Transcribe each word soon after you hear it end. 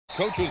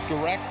Coaches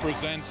Direct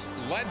presents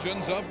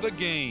Legends of the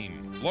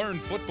Game. Learn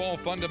football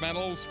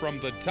fundamentals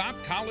from the top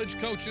college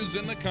coaches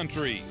in the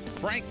country.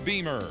 Frank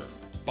Beamer,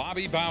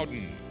 Bobby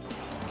Bowden,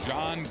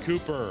 John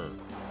Cooper,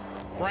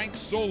 Frank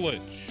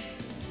Solich,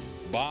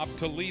 Bob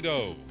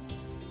Toledo,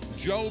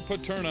 Joe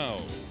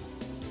Paterno,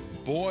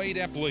 Boyd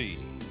Epley,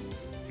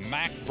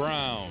 Mac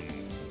Brown,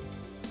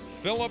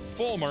 Philip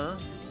Fulmer,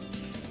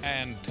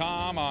 and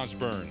Tom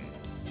Osborne.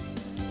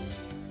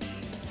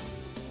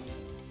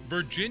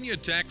 Virginia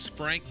Tech's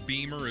Frank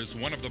Beamer is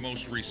one of the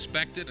most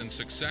respected and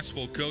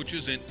successful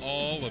coaches in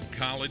all of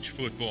college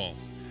football.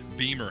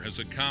 Beamer has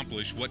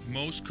accomplished what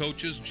most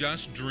coaches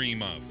just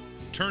dream of,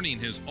 turning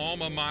his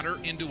alma mater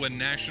into a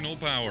national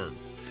power.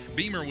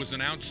 Beamer was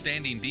an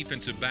outstanding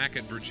defensive back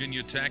at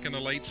Virginia Tech in the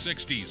late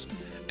 60s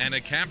and a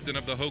captain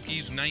of the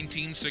Hokies'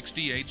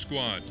 1968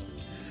 squad.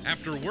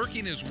 After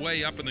working his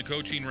way up in the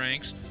coaching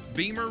ranks,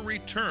 Beamer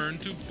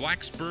returned to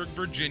Blacksburg,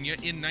 Virginia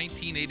in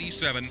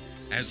 1987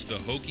 as the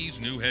Hokies'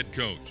 new head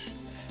coach.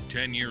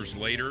 10 years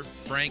later,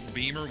 Frank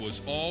Beamer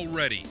was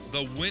already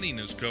the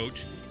winningest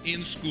coach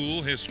in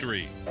school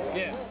history.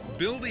 Yeah.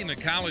 Building a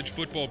college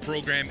football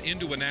program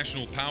into a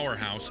national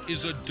powerhouse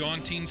is a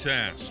daunting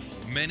task.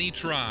 Many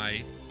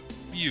try,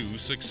 few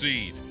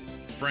succeed.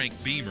 Frank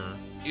Beamer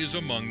is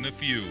among the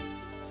few.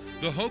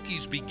 The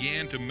Hokies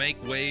began to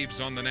make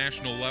waves on the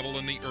national level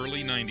in the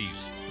early 90s.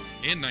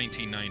 In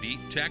 1990,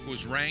 Tech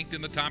was ranked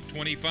in the top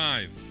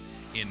 25.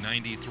 In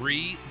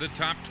 93, the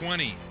top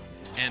 20.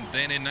 And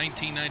then in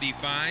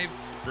 1995,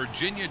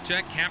 Virginia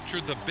Tech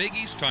captured the Big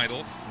East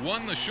title,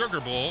 won the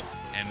Sugar Bowl,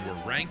 and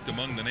were ranked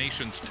among the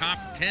nation's top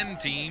 10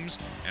 teams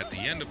at the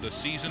end of the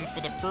season for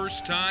the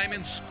first time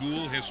in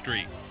school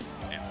history.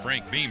 And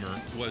Frank Beamer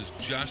was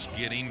just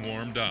getting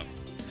warmed up.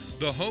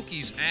 The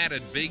Hokies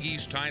added Big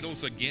East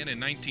titles again in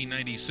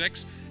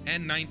 1996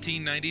 and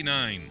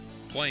 1999,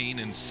 playing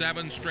in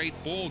 7 straight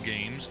bowl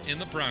games in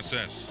the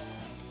process.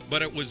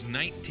 But it was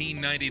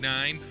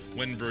 1999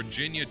 when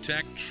Virginia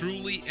Tech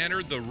truly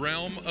entered the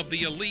realm of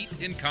the elite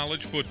in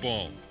college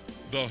football.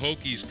 The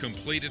Hokies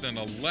completed an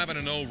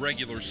 11-0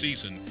 regular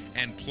season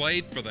and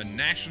played for the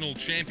national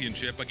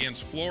championship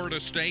against Florida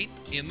State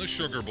in the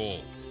Sugar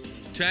Bowl.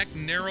 Tech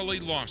narrowly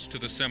lost to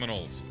the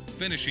Seminoles,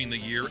 finishing the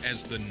year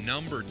as the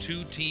number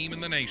 2 team in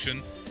the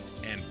nation,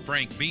 and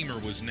Frank Beamer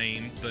was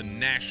named the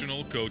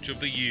National Coach of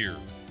the Year.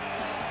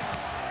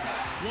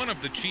 One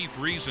of the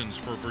chief reasons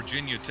for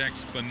Virginia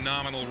Tech's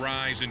phenomenal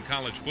rise in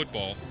college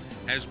football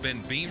has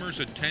been Beamer's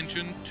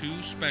attention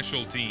to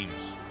special teams.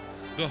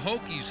 The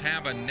Hokies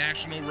have a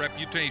national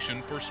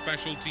reputation for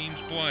special teams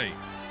play.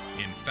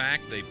 In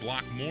fact, they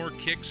blocked more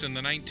kicks in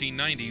the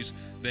 1990s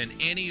than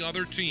any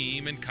other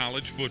team in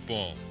college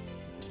football.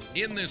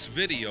 In this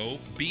video,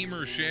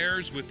 Beamer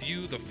shares with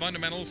you the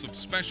fundamentals of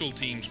special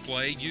teams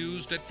play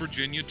used at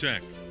Virginia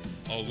Tech.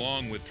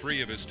 Along with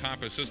 3 of his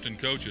top assistant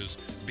coaches,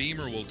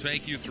 Beamer will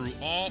take you through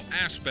all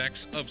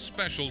aspects of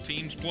special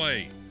teams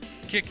play: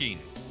 kicking,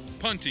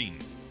 punting,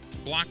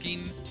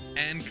 blocking,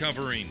 and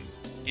covering.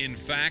 In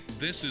fact,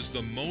 this is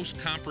the most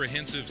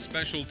comprehensive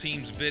special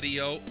teams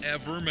video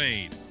ever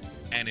made,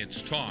 and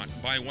it's taught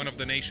by one of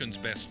the nation's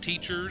best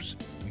teachers,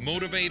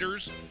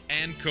 motivators,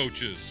 and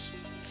coaches,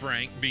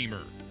 Frank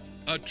Beamer,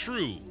 a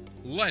true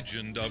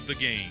legend of the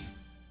game.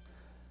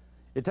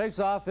 It takes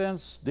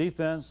offense,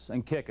 defense,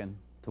 and kicking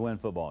to win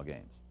football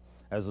games.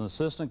 As an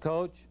assistant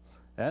coach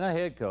and a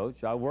head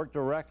coach, I work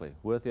directly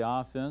with the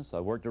offense, I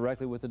work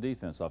directly with the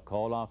defense. I've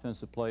called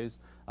offensive plays,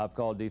 I've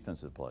called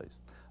defensive plays.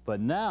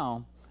 But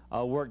now,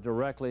 I work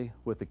directly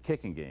with the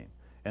kicking game.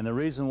 And the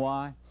reason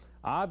why,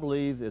 I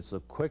believe it's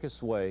the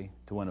quickest way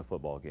to win a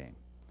football game.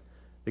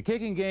 The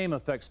kicking game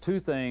affects 2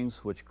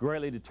 things which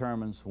greatly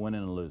determines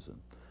winning and losing.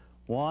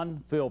 1,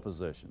 field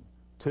position.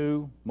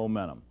 2,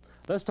 momentum.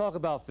 Let's talk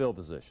about field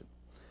position.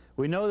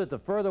 We know that the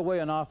further away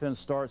an offense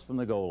starts from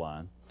the goal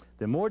line,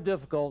 the more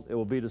difficult it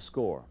will be to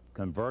score.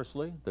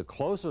 Conversely, the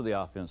closer the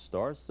offense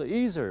starts, the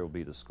easier it will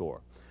be to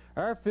score.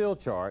 Our field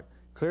chart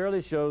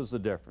clearly shows the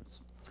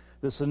difference.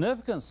 The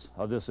significance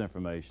of this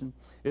information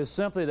is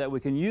simply that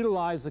we can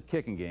utilize the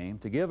kicking game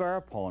to give our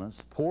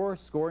opponents poor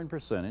scoring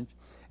percentage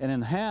and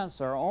enhance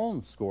our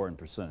own scoring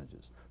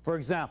percentages. For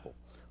example,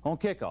 on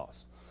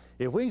kickoffs,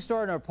 if we can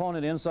start an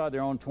opponent inside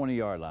their own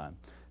 20-yard line,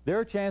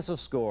 their chance of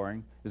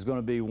scoring is going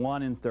to be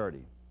 1 in 30.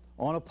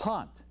 On a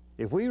punt,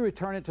 if we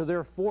return it to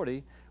their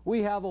 40,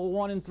 we have a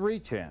 1 in 3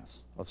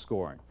 chance of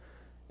scoring.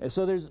 And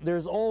so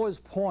there's always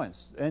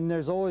points and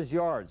there's always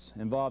yards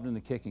involved in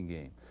the kicking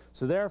game.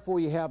 So therefore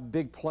you have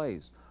big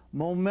plays,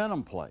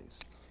 momentum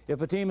plays.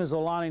 If a team is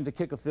aligning to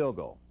kick a field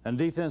goal and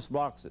defense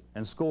blocks it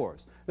and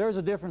scores, there's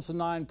a difference of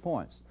 9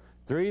 points.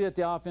 3 that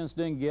the offense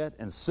didn't get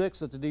and 6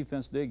 that the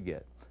defense did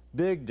get.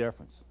 Big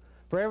difference.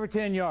 For every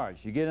 10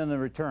 yards you get in the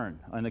return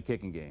in the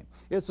kicking game,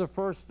 it's a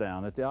first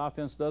down that the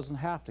offense doesn't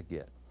have to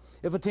get.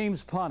 If a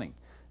team's punting,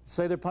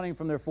 say they're punting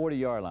from their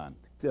 40-yard line,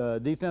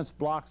 defense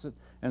blocks it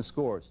and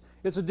scores,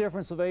 it's a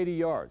difference of 80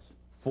 yards.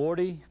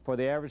 40 for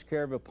the average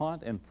carry of a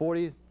punt and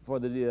 40 for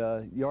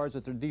the yards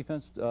that their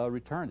defense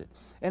returned it.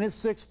 And it's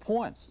 6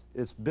 points.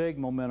 It's big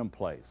momentum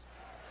plays.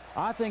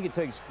 I think it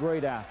takes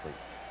great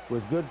athletes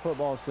with good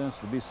football sense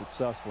to be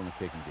successful in the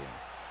kicking game.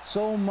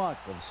 So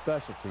much of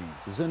special teams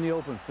is in the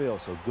open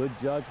field, so good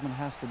judgment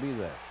has to be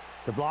there.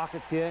 To block a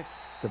kick,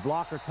 to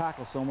block or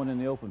tackle someone in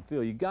the open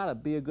field, you got to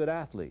be a good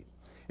athlete.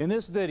 In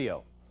this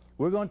video,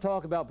 we're going to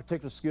talk about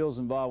particular skills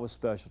involved with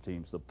special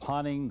teams: the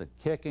punting, the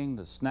kicking,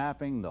 the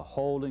snapping, the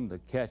holding, the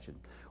catching.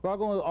 We're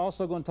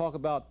also going to talk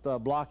about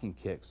blocking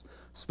kicks,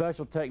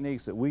 special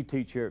techniques that we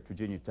teach here at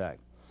Virginia Tech.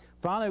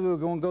 Finally, we're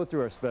going to go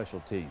through our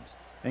special teams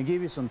and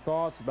give you some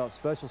thoughts about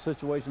special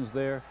situations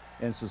there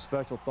and some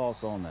special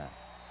thoughts on that.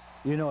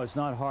 You know, it's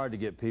not hard to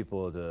get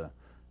people to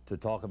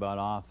talk about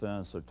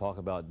offense or talk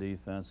about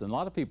defense. And a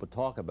lot of people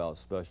talk about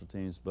special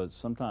teams, but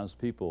sometimes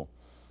people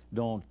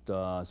don't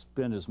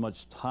spend as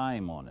much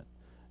time on it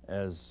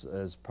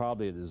as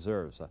probably it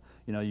deserves.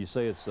 You know, you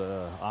say it's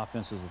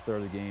offense is a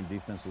third of the game,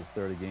 defense is a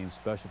third of the game,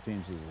 special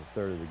teams is a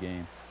third of the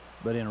game.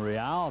 But in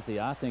reality,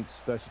 I think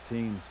special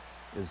teams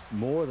is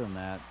more than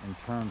that in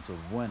terms of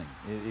winning.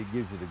 It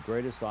gives you the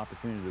greatest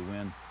opportunity to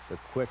win the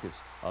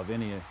quickest of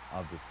any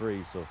of the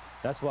three. So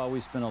that's why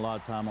we spend a lot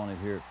of time on it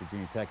here at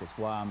Virginia Tech. It's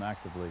why I'm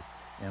actively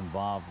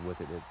involved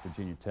with it at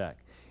Virginia Tech.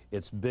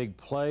 It's big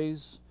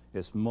plays,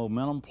 it's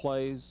momentum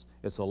plays,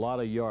 it's a lot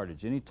of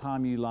yardage.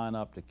 Anytime you line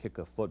up to kick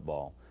a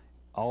football,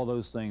 all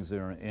those things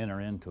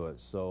enter into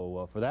it.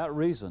 So for that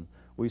reason,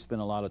 we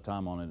spend a lot of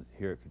time on it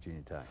here at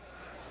Virginia Tech.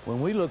 When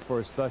we look for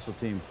a special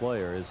team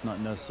player, it's not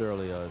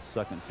necessarily a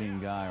second team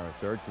guy or a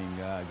third team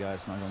guy, a guy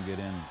that's not going to get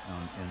in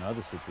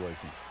other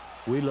situations.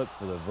 We look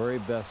for the very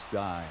best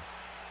guy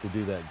to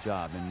do that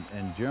job.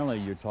 And generally,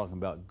 you're talking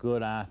about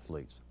good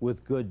athletes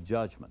with good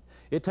judgment.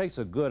 It takes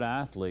a good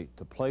athlete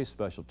to play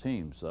special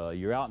teams.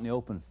 You're out in the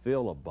open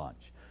field a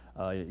bunch.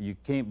 You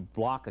can't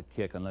block a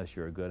kick unless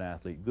you're a good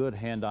athlete. Good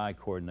hand-eye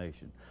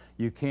coordination.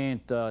 You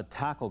can't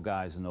tackle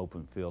guys in the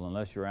open field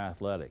unless you're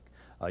athletic.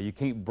 You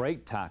can't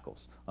break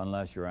tackles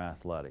unless you're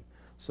athletic.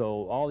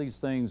 So all these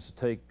things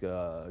take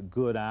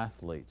good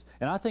athletes.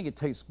 And I think it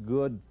takes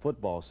good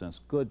football sense,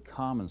 good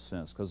common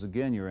sense, because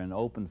again, you're in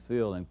open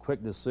field and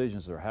quick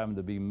decisions are having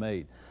to be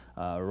made,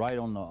 right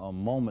on the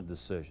moment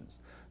decisions.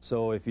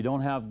 So if you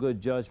don't have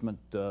good judgment,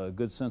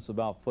 good sense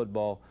about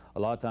football, a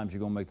lot of times you're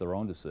going to make the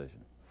wrong decision.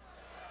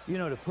 You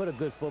know, to put a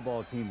good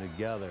football team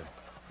together,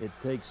 it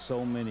takes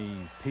so many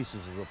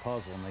pieces of the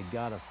puzzle, and they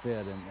got to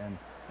fit.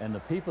 And the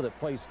people that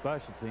play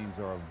special teams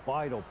are a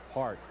vital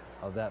part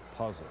of that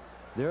puzzle.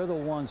 They're the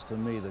ones, to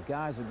me, the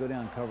guys that go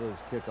down and cover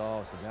those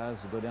kickoffs, the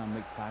guys that go down and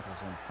make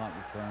tackles on punt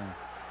returns,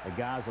 the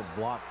guys that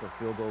block for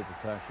field goal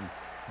protection.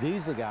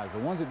 These are the guys, the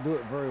ones that do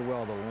it very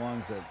well, the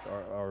ones that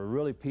are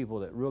really people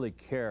that really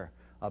care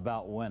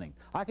about winning.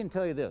 I can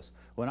tell you this,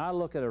 when I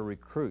look at a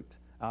recruit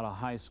out of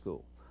high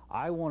school,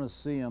 I want to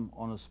see him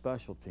on the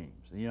special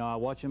teams. You know, I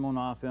watch him on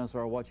offense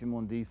or I watch him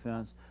on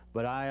defense,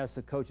 but I ask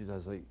the coaches,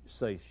 I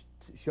say,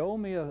 show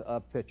me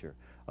a picture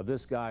of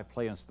this guy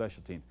playing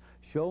special teams.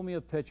 Show me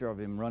a picture of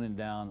him running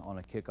down on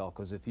a kickoff,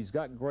 because if he's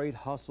got great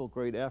hustle,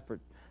 great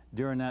effort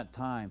during that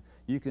time,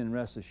 you can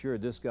rest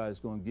assured this guy is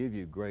going to give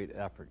you great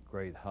effort,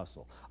 great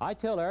hustle. I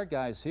tell our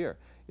guys here,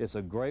 it's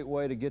a great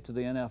way to get to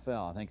the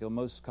NFL. I think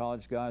most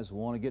college guys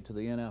want to get to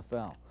the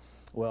NFL.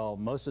 Well,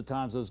 most of the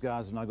times those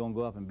guys are not going to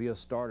go up and be a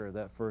starter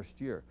that first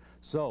year.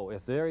 So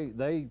if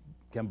they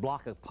can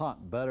block a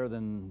punt better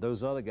than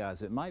those other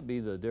guys, it might be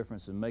the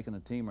difference in making a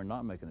team or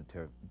not making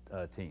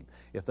a team.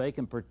 If they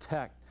can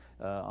protect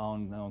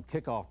on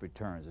kickoff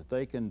returns, if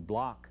they can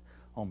block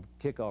on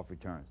kickoff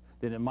returns,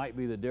 then it might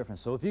be the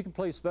difference. So if you can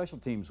play special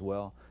teams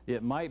well,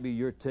 it might be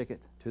your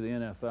ticket to the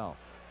NFL.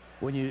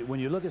 When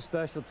you look at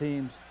special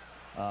teams,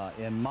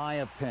 in my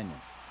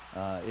opinion,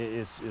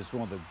 it's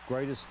one of the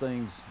greatest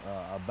things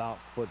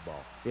about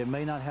football. It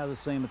may not have the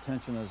same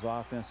attention as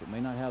offense. It may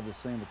not have the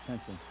same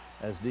attention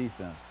as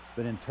defense.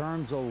 But in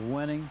terms of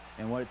winning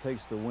and what it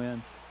takes to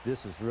win,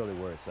 this is really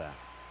where it's at.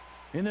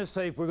 In this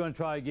tape, we're going to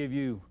try to give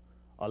you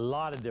a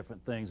lot of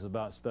different things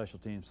about special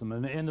teams. Some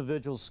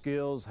individual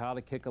skills, how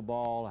to kick a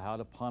ball, how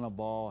to punt a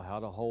ball,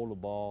 how to hold a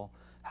ball,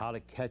 how to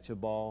catch a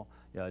ball,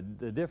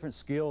 the different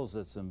skills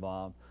that's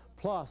involved.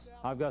 Plus,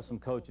 I've got some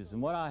coaches,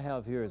 and what I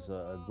have here is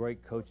a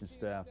great coaching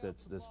staff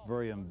that's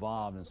very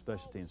involved in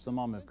special teams. Some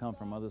of them have come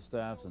from other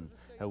staffs and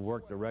have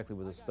worked directly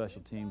with the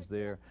special teams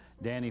there.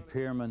 Danny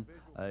Pearman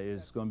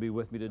is going to be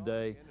with me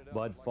today.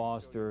 Bud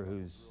Foster,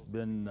 who's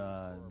been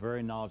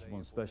very knowledgeable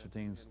in special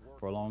teams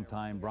for a long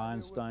time. Brian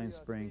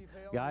Steinspring,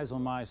 guys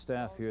on my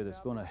staff here that's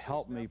going to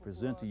help me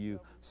present to you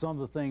some of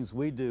the things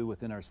we do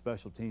within our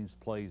special teams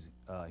plays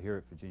here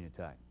at Virginia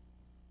Tech.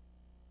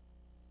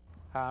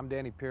 Hi, I'm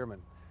Danny Pearman,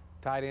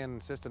 tight end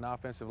and assistant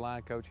offensive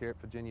line coach here at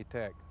Virginia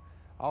Tech.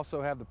 I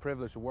also have the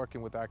privilege of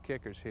working with our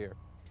kickers here.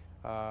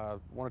 I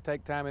want to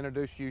take time to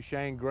introduce you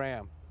Shane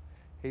Graham.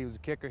 He was a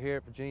kicker here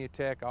at Virginia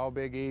Tech, all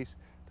Big East,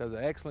 does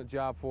an excellent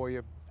job for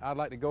you. I'd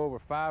like to go over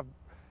 5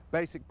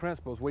 basic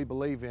principles we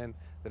believe in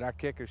that our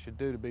kickers should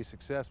do to be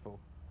successful.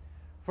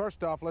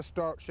 First off, let's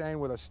start,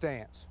 Shane, with a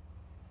stance.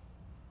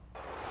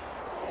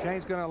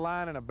 Shane's going to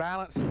align in a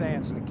balanced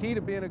stance. And the key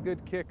to being a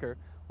good kicker,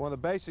 one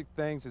of the basic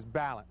things is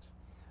balance.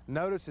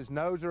 Notice his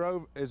nose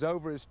is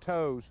over his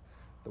toes.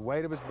 The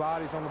weight of his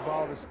body's on the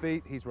ball of his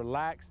feet. He's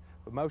relaxed,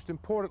 but most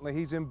importantly,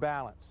 he's in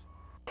balance.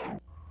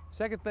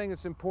 Second thing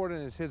that's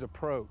important is his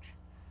approach.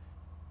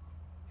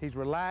 He's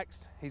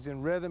relaxed, he's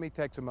in rhythm, he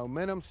takes a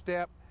momentum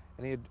step,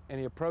 and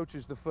he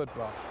approaches the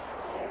football.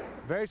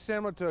 Very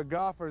similar to a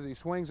golfer as he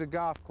swings a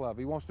golf club.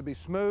 He wants to be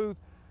smooth,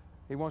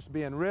 he wants to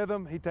be in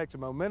rhythm, he takes a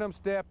momentum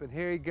step, and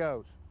here he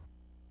goes.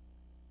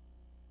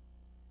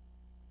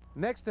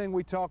 Next thing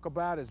we talk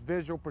about is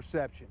visual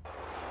perception.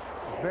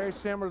 It's very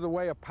similar to the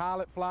way a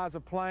pilot flies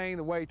a plane,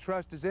 the way he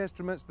trusts his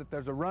instruments, that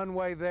there's a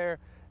runway there.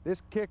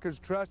 This kicker's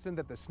trusting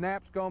that the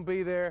snap's going to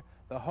be there,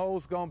 the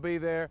hole's going to be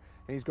there,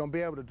 and he's going to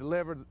be able to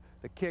deliver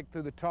the kick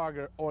through the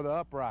target or the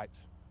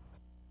uprights.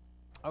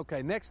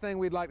 Okay, next thing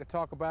we'd like to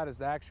talk about is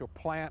the actual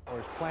plant, or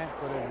his plant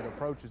foot as it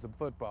approaches the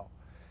football.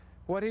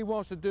 What he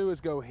wants to do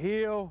is go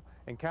heel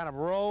and kind of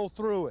roll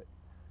through it.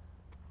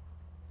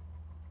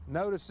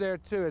 Notice there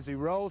too, as he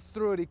rolls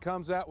through it, he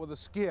comes out with a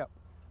skip.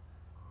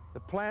 The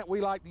plant, we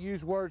like to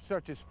use words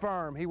such as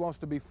firm. He wants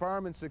to be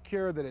firm and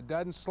secure, that it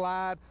doesn't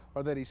slide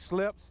or that he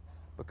slips,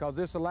 because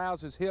this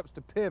allows his hips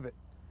to pivot.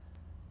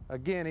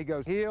 Again, he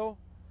goes heel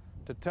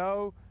to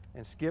toe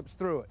and skips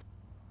through it.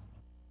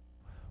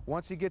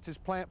 Once he gets his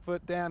plant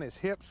foot down, his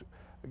hips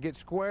get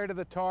square to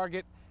the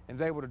target and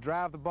is able to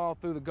drive the ball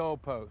through the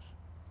goalpost.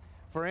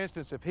 For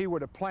instance, if he were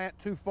to plant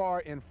too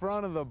far in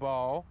front of the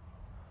ball,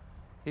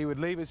 he would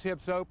leave his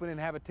hips open and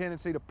have a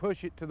tendency to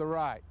push it to the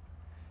right.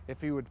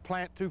 If he would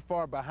plant too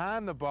far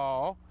behind the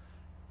ball,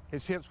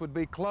 his hips would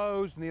be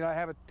closed and he'd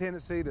have a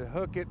tendency to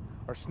hook it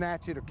or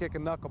snatch it or kick a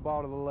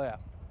knuckleball to the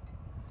left.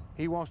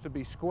 He wants to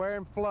be square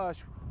and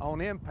flush on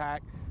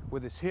impact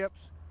with his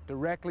hips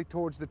directly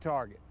towards the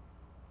target.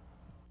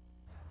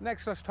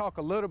 Next, let's talk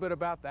a little bit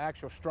about the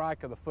actual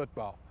strike of the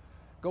football.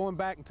 Going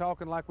back and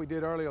talking like we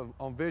did earlier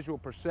on visual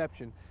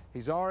perception,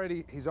 he's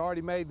already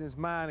made in his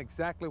mind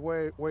exactly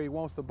where he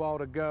wants the ball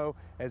to go.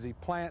 As he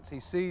plants, he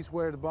sees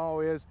where the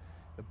ball is.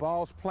 The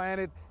ball's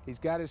planted, he's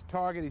got his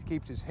target, he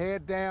keeps his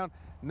head down.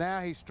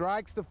 Now he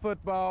strikes the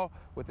football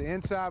with the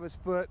inside of his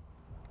foot.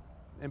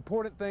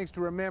 Important things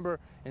to remember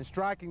in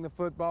striking the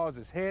football is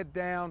his head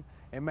down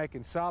and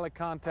making solid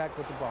contact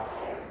with the ball.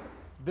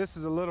 This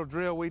is a little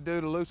drill we do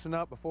to loosen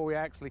up before we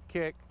actually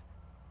kick.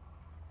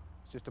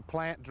 It's just a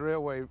plant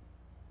drill where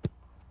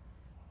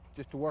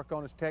just to work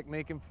on his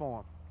technique and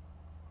form.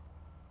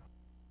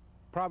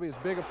 Probably as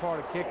big a part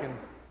of kicking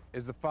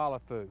is the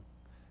follow-through,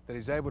 that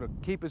he's able to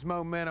keep his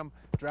momentum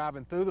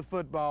driving through the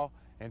football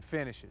and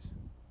finishes.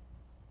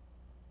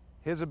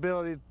 His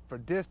ability for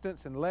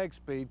distance and leg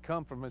speed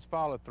come from his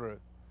follow-through.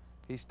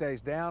 He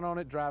stays down on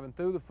it, driving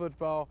through the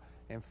football,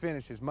 and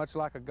finishes, much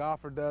like a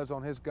golfer does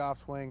on his golf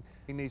swing.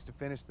 He needs to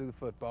finish through the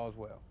football as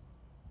well.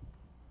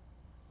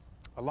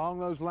 Along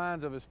those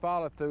lines of his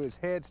follow-through, his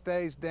head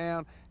stays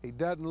down, he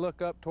doesn't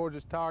look up towards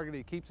his target,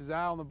 he keeps his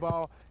eye on the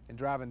ball and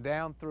driving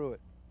down through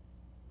it.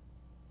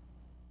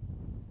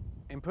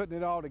 In putting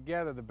it all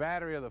together, the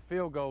battery of the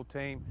field goal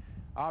team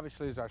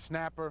obviously is our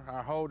snapper,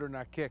 our holder, and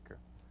our kicker.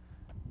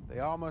 They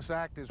all must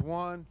act as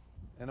one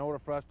in order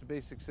for us to be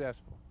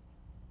successful.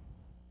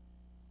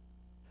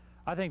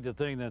 I think the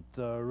thing that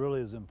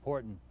really is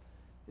important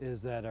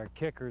is that our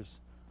kickers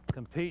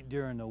compete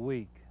during the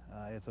week.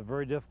 It's a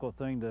very difficult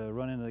thing to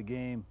run into the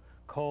game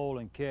cold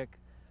and kick,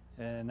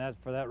 and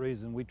for that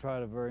reason we try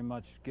to very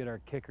much get our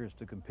kickers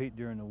to compete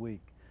during the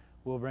week.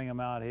 We'll bring them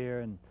out here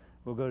and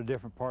we'll go to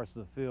different parts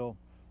of the field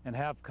and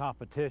have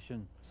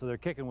competition, so they're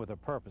kicking with a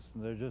purpose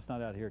and they're just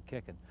not out here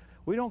kicking.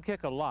 We don't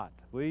kick a lot.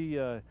 We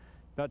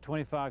about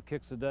 25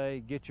 kicks a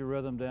day. Get your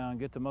rhythm down,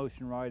 get the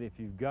motion right. If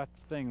you've got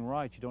the thing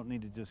right, you don't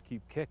need to just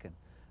keep kicking.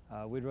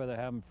 We'd rather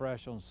have them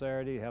fresh on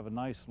Saturday, have a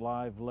nice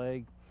live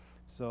leg.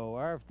 So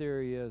our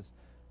theory is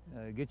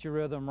get your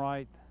rhythm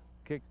right,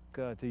 kick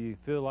till you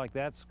feel like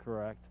that's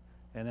correct,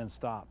 and then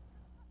stop.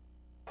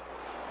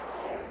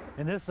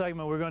 In this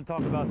segment, we're going to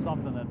talk about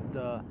something that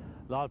a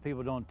lot of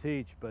people don't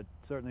teach, but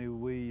certainly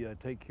we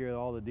take care of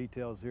all the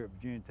details here at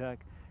Virginia Tech.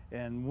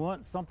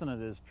 And something that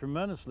is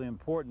tremendously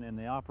important in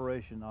the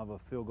operation of a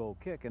field goal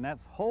kick, and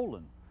that's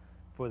holding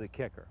for the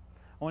kicker.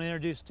 I want to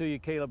introduce to you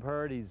Caleb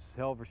Hurd. He's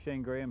held for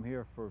Shane Graham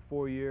here for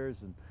 4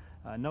 years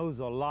and knows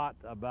a lot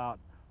about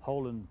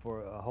holding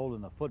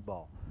a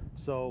football.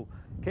 So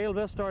Caleb,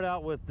 let's start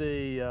out with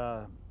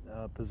the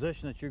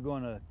position that you're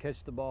going to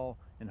catch the ball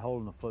and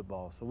holding the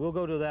football. So we'll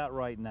go to that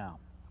right now.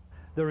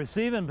 The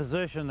receiving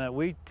position that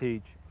we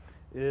teach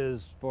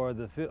is for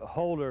the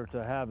holder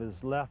to have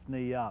his left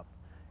knee up.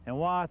 And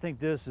why I think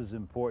this is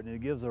important, it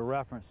gives a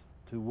reference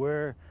to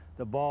where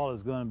the ball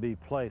is going to be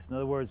placed. In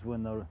other words,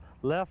 when the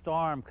left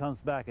arm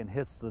comes back and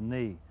hits the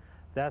knee,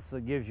 that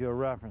gives you a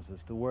reference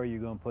as to where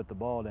you're going to put the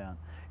ball down.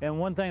 And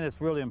one thing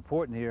that's really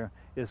important here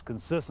is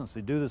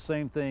consistency. Do the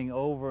same thing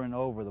over and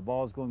over. The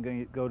ball is going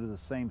to go to the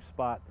same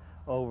spot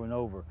over and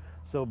over.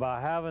 So by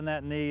having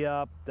that knee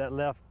up, that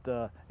left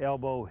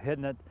elbow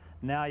hitting it,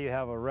 now you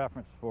have a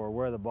reference for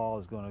where the ball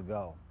is going to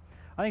go.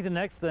 I think the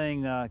next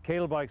thing,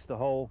 Caleb likes to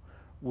hold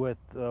with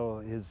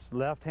his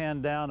left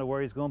hand down to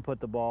where he's going to put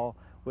the ball,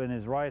 with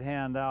his right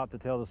hand out to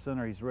tell the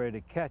center he's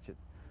ready to catch it.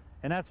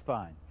 And that's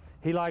fine.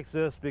 He likes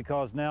this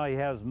because now he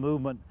has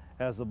movement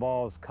as the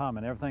ball is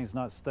coming. Everything's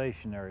not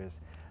stationary.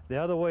 The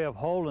other way of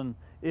holding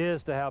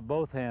is to have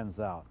both hands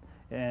out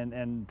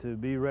and to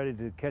be ready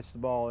to catch the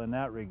ball in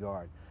that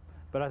regard.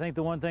 But I think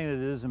the one thing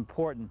that is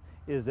important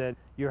is that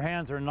your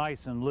hands are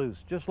nice and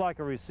loose, just like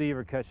a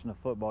receiver catching a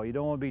football. You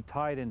don't want to be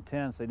tight and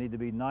tense. They need to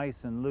be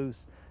nice and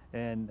loose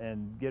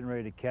and getting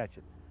ready to catch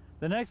it.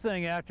 The next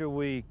thing after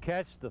we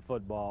catch the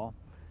football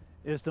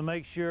is to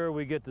make sure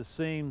we get the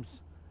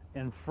seams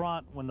in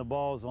front when the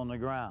ball is on the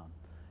ground.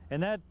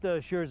 And that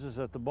assures us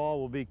that the ball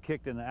will be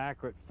kicked in an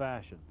accurate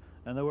fashion.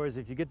 In other words,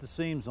 if you get the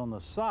seams on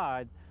the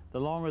side, the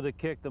longer the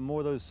kick, the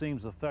more those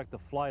seams affect the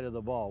flight of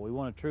the ball. We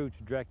want a true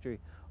trajectory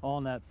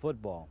on that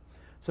football.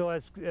 So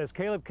as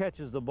Caleb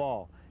catches the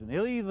ball,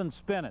 he'll even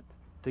spin it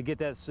to get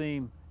that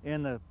seam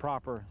in the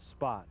proper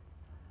spot.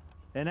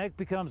 And that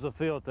becomes a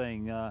feel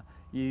thing.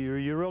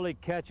 You really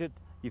catch it,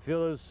 you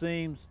feel those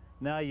seams,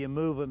 now you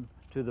move them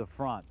to the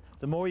front.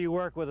 The more you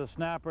work with a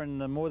snapper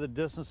and the more the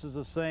distance is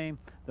the same,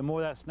 the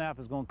more that snap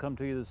is going to come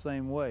to you the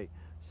same way.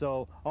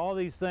 So all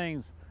these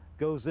things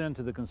goes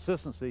into the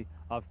consistency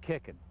of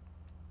kicking.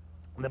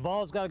 The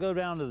ball's got to go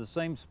down to the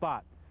same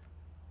spot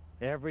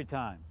every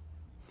time.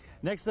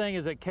 Next thing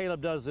is that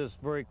Caleb does this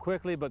very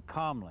quickly but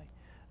calmly.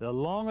 The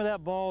longer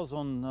that ball's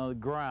on the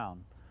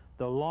ground,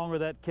 the longer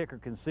that kicker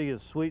can see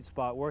his sweet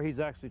spot where he's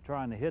actually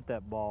trying to hit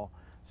that ball.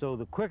 So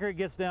the quicker it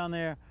gets down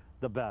there,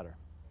 the better.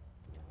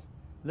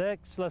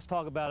 Next, let's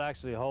talk about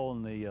actually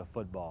holding the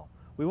football.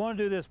 We want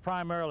to do this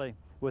primarily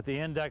with the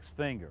index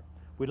finger.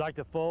 We'd like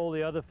to fold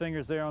the other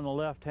fingers there on the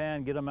left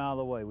hand, get them out of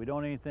the way. We don't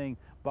want anything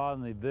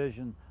bothering the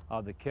vision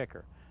of the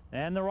kicker.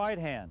 And the right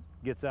hand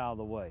gets out of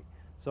the way.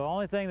 So the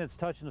only thing that's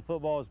touching the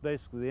football is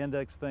basically the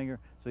index finger,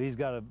 so he's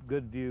got a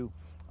good view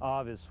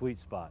of his sweet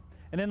spot.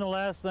 And then the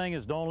last thing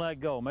is don't let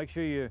go. Make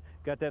sure you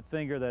got that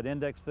finger, that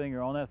index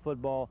finger on that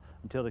football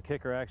until the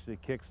kicker actually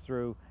kicks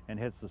through and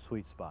hits the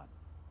sweet spot.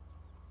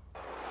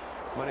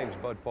 My name is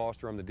Bud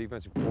Foster. I'm the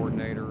defensive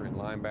coordinator and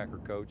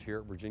linebacker coach here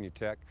at Virginia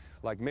Tech.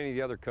 Like many of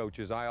the other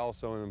coaches, I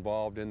also am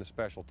involved in the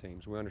special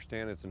teams. We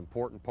understand it's an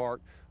important part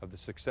of the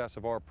success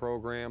of our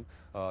program.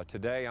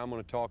 Today I'm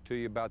going to talk to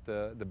you about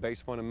the base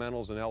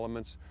fundamentals and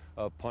elements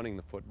of punting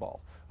the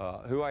football.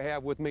 Who I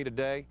have with me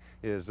today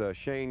is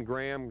Shane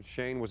Graham.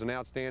 Shane was an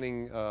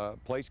outstanding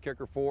place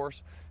kicker for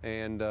us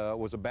and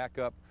was a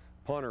backup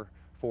punter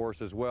for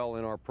us as well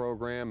in our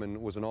program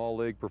and was an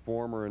all-league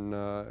performer and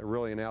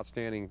really an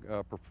outstanding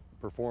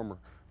performer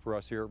for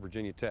us here at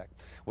Virginia Tech.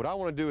 What I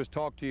want to do is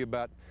talk to you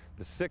about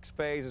the 6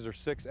 phases or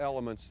 6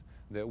 elements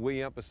that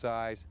we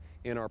emphasize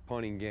in our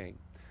punting game.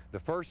 The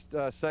first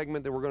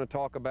segment that we're going to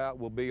talk about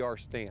will be our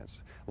stance.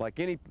 Like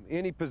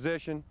any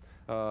position,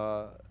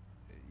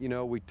 you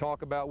know, we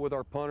talk about with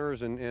our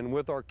punters and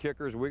with our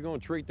kickers, we're going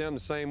to treat them the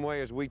same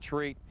way as we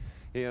treat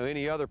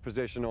any other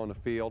position on the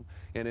field,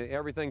 and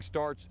everything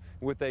starts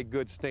with a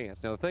good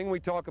stance. Now the thing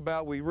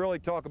we really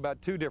talk about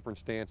 2 different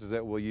stances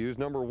that we'll use.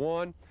 Number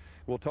 1,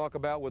 we'll talk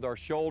about with our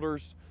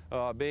shoulders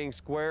being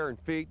square and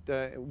feet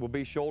will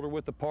be shoulder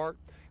width apart.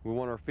 We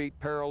want our feet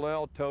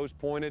parallel, toes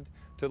pointed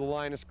to the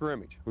line of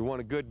scrimmage. We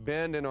want a good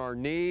bend in our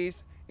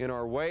knees, in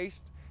our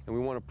waist, and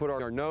we want to put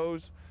our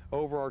nose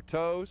over our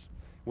toes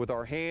with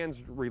our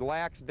hands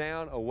relaxed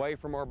down away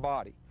from our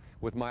body,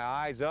 with my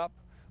eyes up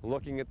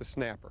looking at the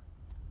snapper.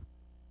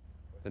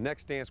 The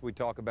next stance we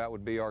talk about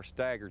would be our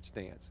staggered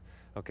stance.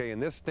 Okay, in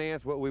this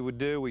stance what we would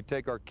do, we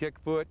take our kick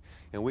foot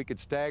and we could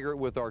stagger it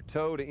with our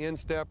toe to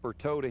instep or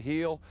toe to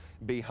heel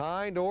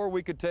behind, or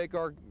we could take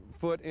our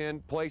foot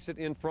and place it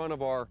in front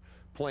of our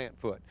plant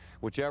foot,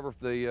 whichever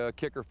the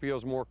kicker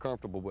feels more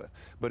comfortable with.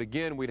 But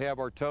again, we'd have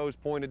our toes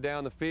pointed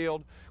down the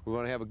field. We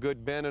want to have a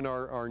good bend in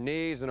our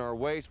knees and our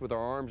waist with our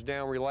arms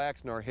down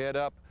relaxed and our head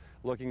up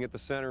looking at the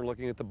center,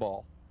 looking at the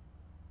ball.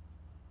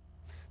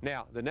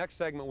 Now, the next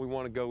segment we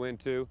want to go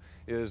into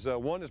is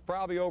one that's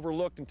probably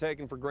overlooked and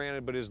taken for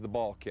granted, but is the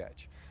ball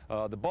catch.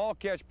 The ball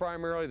catch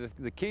primarily,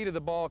 the key to the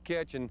ball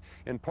catch and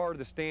part of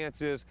the stance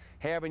is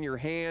having your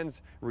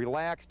hands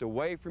relaxed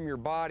away from your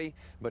body,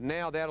 but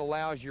now that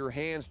allows your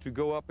hands to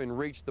go up and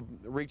reach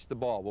the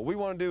ball. What we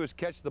want to do is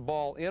catch the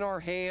ball in our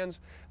hands,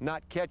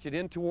 not catch it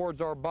in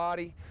towards our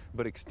body,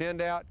 but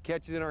extend out,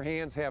 catch it in our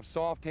hands, have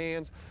soft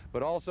hands,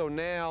 but also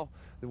now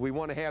we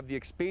want to have the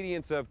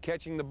expedience of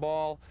catching the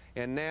ball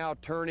and now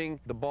turning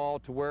the ball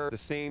to where the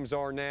seams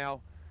are now,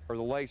 or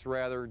the lace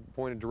rather,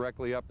 pointed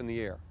directly up in the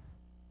air.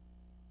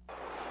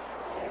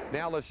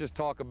 Now let's just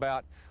talk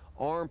about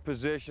arm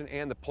position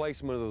and the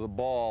placement of the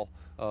ball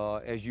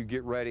as you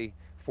get ready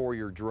for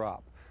your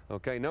drop.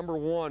 Okay, number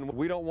 1,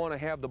 we don't want to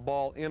have the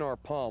ball in our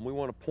palm. We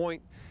want to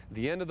point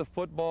the end of the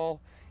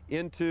football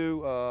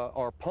into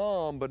our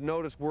palm, but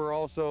notice we're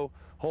also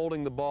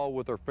holding the ball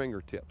with our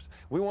fingertips.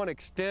 We want to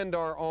extend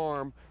our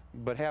arm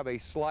but have a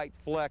slight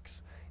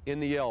flex in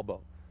the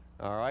elbow.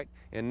 All right,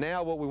 and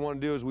now what we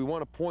want to do is we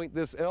want to point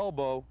this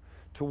elbow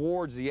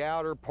towards the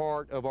outer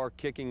part of our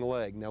kicking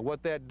leg. Now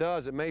what that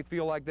does, it may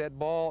feel like that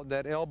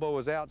elbow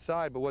is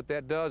outside, but what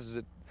that does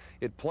is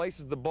it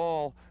places the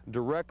ball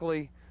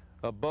directly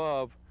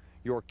above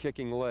your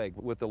kicking leg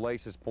with the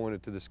laces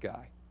pointed to the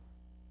sky.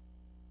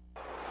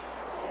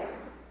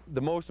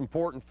 The most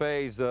important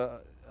phase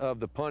of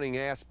the punting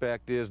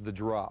aspect is the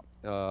drop.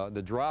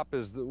 The drop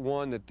is the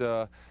one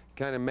that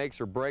kind of makes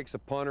or breaks a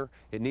punter.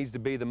 It needs to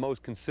be the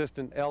most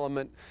consistent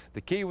element.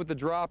 The key with the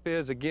drop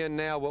is, again,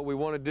 now what we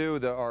want to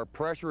do, our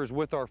pressure is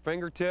with our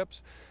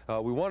fingertips.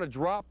 We want to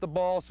drop the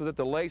ball so that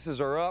the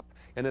laces are up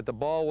and that the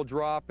ball will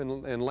drop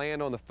and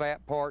land on the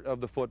fat part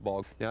of the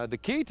football. Now, the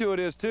key to it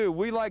is, too,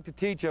 we like to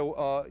teach,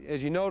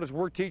 as you notice,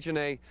 we're teaching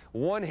a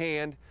one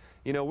hand.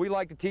 You know, we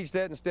like to teach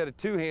that instead of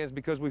two hands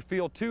because we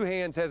feel two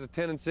hands has a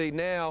tendency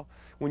now,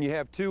 when you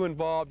have two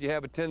involved, you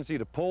have a tendency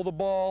to pull the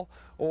ball,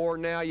 or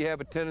now you have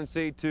a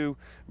tendency to,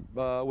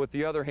 with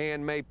the other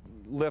hand, may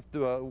lift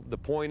the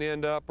point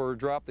end up or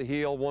drop the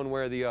heel one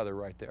way or the other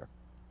right there.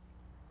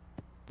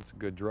 It's a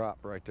good drop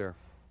right there.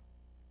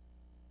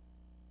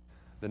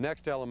 The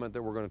next element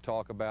that we're going to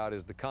talk about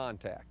is the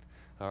contact.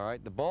 All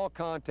right, the ball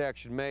contact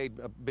should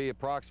be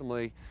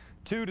approximately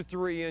 2 to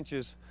 3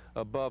 inches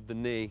above the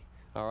knee.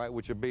 All right,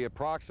 which would be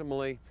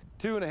approximately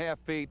 2.5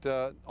 feet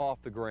off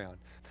the ground.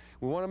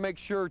 We want to make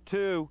sure,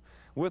 too,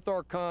 with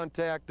our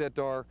contact that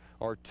our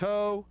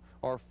toe,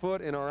 our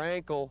foot, and our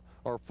ankle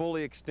are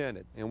fully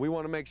extended. And we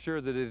want to make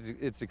sure that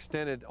it's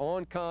extended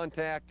on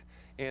contact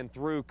and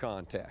through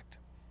contact.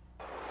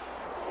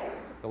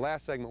 The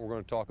last segment we're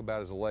going to talk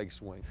about is a leg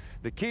swing.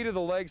 The key to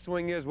the leg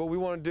swing is what we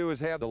want to do is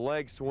have the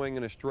leg swing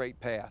in a straight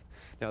path.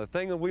 Now, the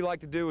thing that we like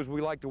to do is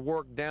we like to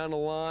work down the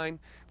line.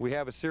 We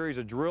have a series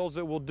of drills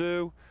that we'll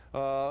do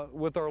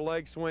with our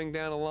leg swing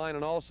down the line,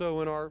 and also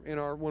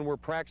when we're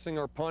practicing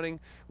our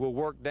punting, we'll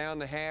work down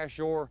the hash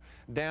or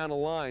down the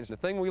lines. The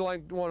thing we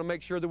want to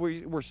make sure that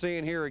we're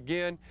seeing here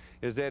again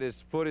is that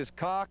his foot is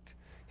cocked,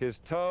 his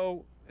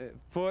toe,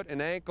 foot, and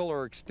ankle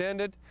are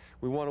extended.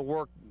 We want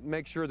to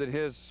make sure that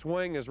his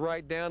swing is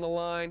right down the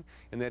line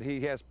and that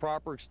he has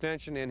proper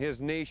extension, and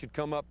his knee should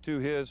come up to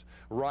his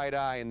right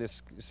eye in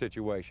this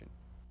situation.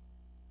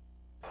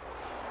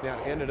 Now,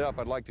 to end it up,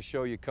 I'd like to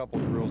show you a couple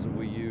drills that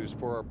we use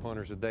for our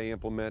punters that they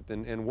implement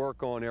and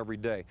work on every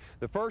day.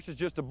 The first is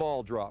just a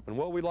ball drop, and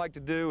what we like to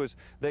do is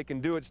they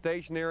can do it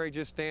stationary,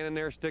 just standing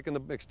there,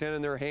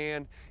 extending their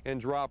hand and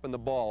dropping the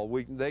ball.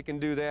 They can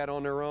do that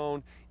on their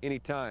own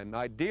anytime.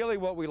 Ideally,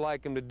 what we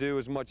like them to do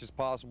as much as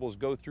possible is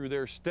go through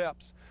their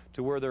steps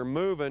to where they're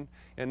moving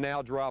and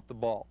now drop the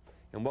ball.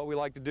 And what we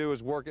like to do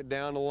is work it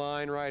down the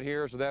line right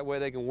here, so that way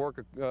they can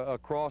work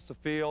across the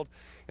field,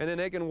 and then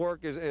they can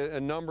work a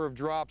number of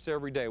drops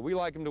every day. We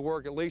like them to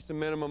work at least a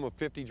minimum of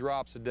 50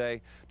 drops a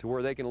day to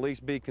where they can at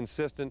least be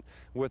consistent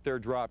with their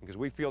dropping, because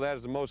we feel that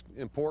is the most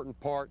important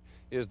part,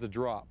 is the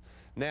drop.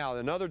 Now,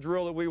 another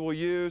drill that we will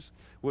use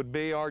would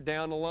be our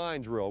down the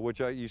line drill, which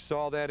you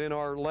saw that in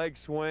our leg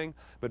swing,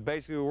 but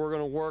basically we're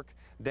going to work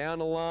down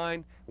the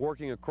line,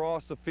 working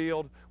across the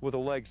field with a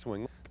leg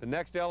swing. The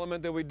next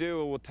element that we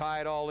do, we'll tie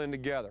it all in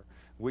together.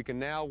 We can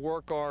now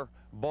work our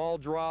ball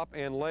drop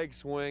and leg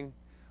swing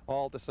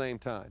all at the same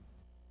time.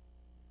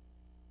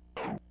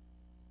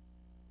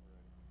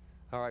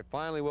 All right,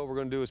 finally what we're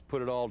going to do is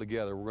put it all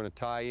together. We're going to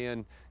tie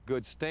in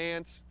good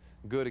stance,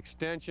 good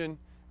extension,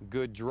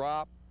 good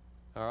drop,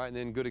 all right, and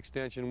then good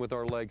extension with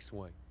our leg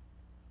swing.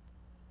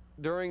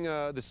 During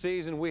the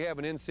season, we have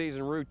an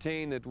in-season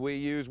routine that we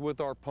use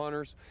with our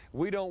punters.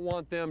 We don't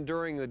want them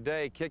during the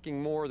day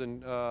kicking more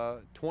than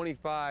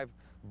 25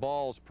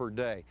 balls per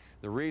day.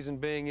 The reason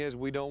being is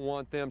we don't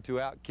want them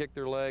to out-kick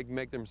their leg,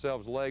 make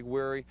themselves leg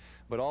weary,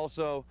 but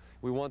also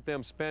we want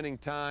them spending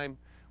time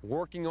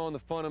working on the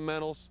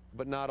fundamentals,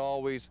 but not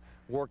always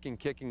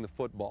kicking the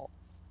football.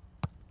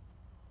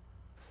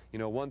 You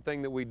know, one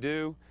thing that we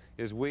do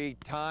is we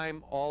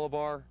time all of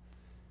our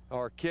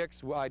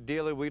kicks.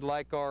 Ideally, we'd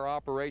like our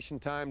operation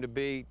time to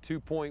be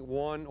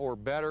 2.1 or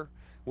better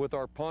with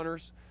our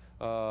punters,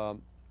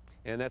 and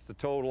that's the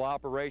total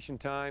operation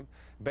time.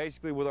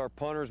 Basically, with our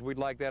punters, we'd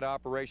like that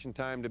operation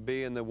time to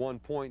be in the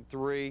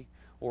 1.3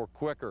 or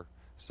quicker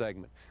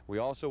segment. We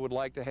also would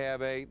like to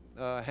have a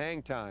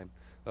hang time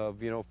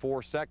of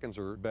 4 seconds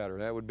or better.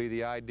 That would be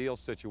the ideal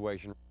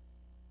situation.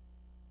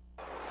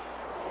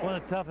 One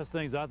of the toughest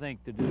things I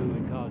think to do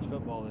in college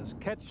football is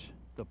catch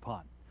the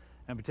punt.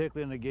 And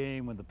particularly in a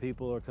game when the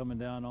people are coming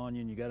down on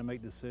you and you got to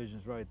make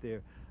decisions right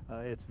there,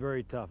 it's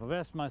very tough. I've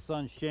asked my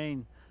son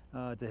Shane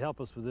to help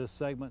us with this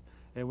segment,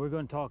 and we're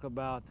going to talk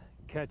about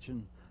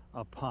catching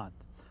a punt.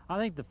 I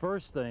think the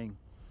first thing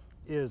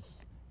is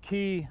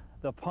key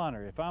the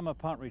punter. If I'm a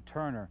punt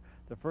returner,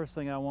 the first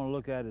thing I want to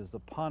look at is the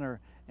punter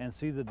and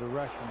see the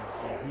direction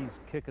that he's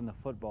kicking the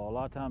football. A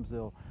lot of times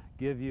they'll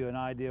give you an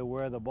idea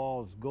where the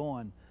ball is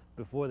going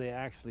before they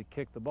actually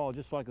kick the ball,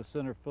 just like a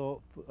center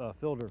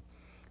fielder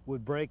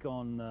would break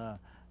on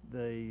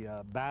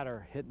the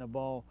batter hitting the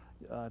ball.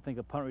 I think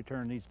a punt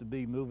returner needs to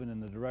be moving in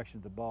the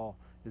direction the ball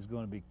is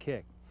going to be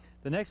kicked.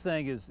 The next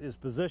thing is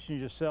position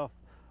yourself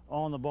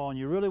on the ball, and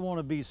you really want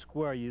to be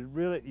square. You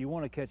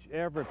want to catch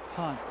every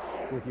punt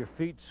with your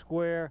feet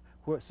square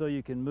so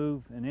you can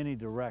move in any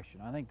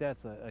direction. I think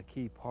that's a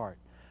key part.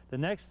 The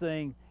next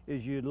thing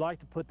is you'd like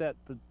to put that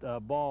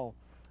ball,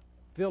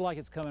 feel like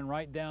it's coming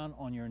right down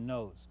on your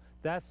nose.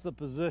 That's the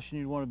position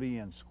you want to be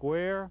in,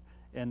 square,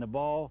 and the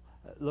ball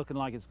looking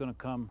like it's going to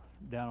come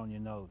down on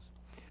your nose.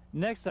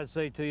 Next I'd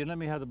say to you, let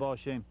me have the ball,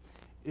 Shane,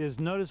 is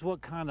notice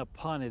what kind of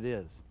punt it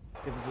is.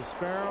 If it's a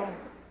sparrow,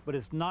 but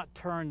it's not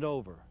turned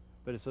over,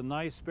 but it's a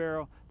nice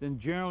sparrow, then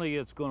generally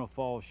it's going to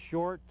fall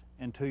short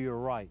and to your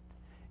right.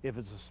 If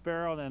it's a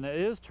sparrow and it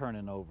is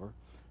turning over,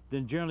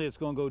 then generally it's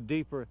going to go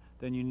deeper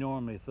than you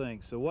normally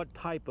think. So what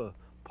type of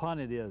punt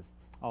it is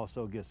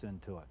also gets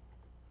into it.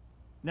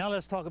 Now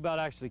let's talk about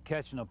actually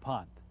catching a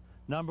punt.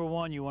 Number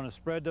one, you want to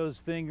spread those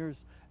fingers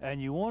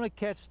and you want to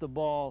catch the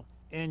ball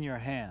in your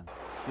hands.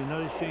 You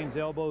notice Shane's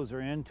elbows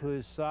are into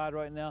his side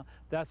right now.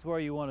 That's where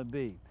you want to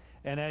be.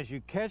 And as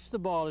you catch the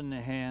ball in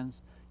the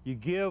hands, you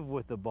give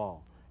with the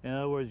ball. In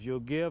other words, you'll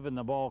give and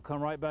the ball will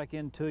come right back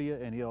into you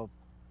and he'll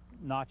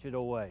notch it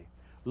away.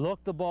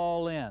 Look the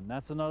ball in.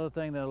 That's another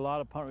thing that a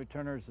lot of punt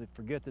returners they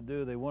forget to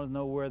do. They want to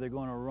know where they're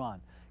going to run.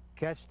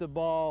 Catch the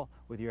ball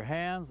with your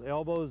hands,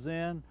 elbows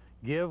in,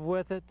 give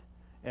with it,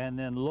 and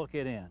then look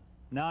it in.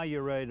 Now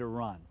you're ready to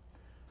run.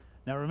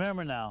 Now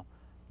remember now,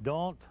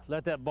 don't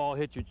let that ball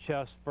hit your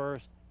chest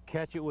first.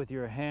 Catch it with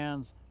your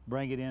hands,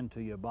 bring it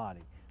into your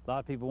body. A lot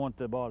of people want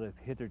the ball to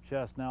hit their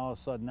chest. Now all of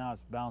a sudden now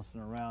it's bouncing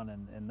around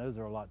and those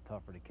are a lot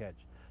tougher to catch.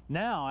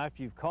 Now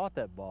after you've caught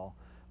that ball,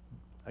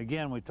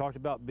 again we talked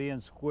about being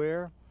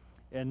square,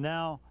 and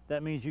now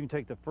that means you can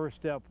take the first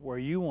step where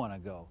you want to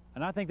go.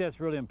 And I think that's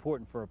really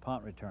important for a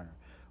punt returner.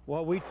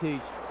 What we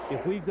teach,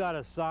 if we've got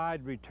a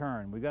side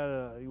return, we're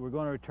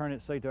going to return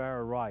it say to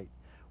our right,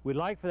 we'd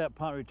like for that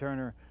punt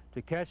returner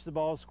to catch the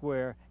ball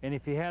square, and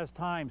if he has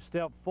time,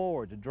 step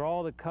forward to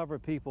draw the cover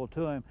people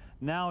to him.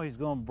 Now he's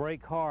going to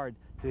break hard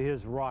to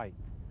his right.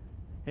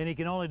 And he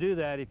can only do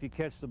that if you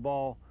catch the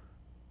ball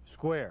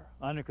square,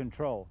 under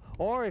control.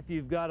 Or if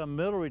you've got a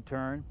middle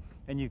return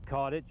and you've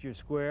caught it, you're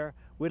square,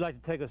 we'd like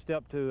to take a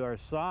step to our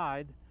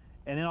side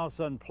and then all of a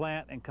sudden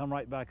plant and come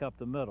right back up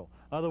the middle.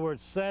 In other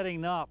words,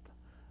 setting up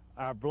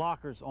our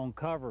blockers on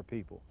cover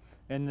people.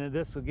 And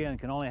this again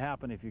can only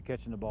happen if you're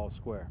catching the ball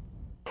square.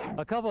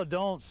 A couple of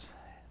don'ts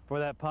for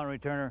that punt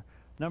returner.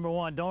 Number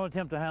one, don't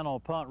attempt to handle a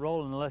punt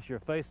rolling unless you're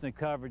facing the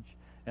coverage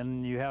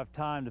and you have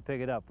time to pick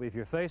it up. If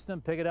you're facing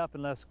them, pick it up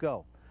and let's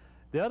go.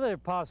 The other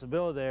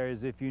possibility there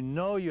is if you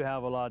know you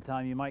have a lot of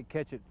time, you might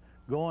catch it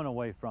going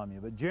away from you.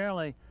 But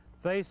generally,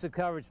 face the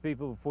coverage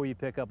people before you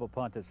pick up a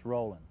punt that's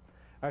rolling.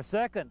 Our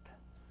second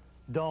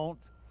don't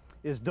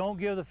is don't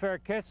give the fair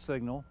catch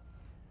signal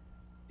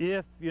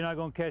if you're not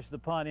going to catch the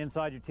punt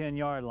inside your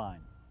 10-yard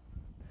line.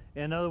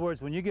 In other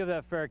words, when you give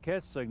that fair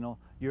catch signal,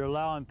 you're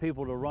allowing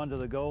people to run to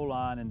the goal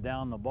line and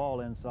down the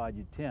ball inside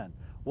your 10.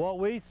 What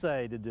we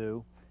say to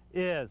do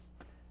is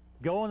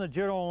go in the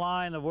general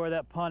line of where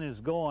that punt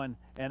is going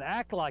and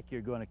act like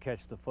you're going to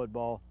catch the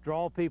football,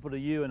 draw people to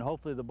you, and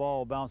hopefully the ball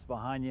will bounce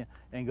behind you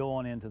and go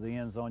on into the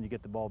end zone. You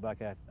get the ball back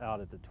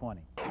out at the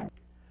 20.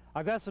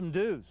 I've got some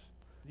do's.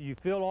 You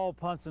field all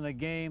punts in a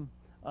game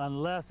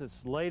unless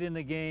it's late in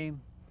the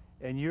game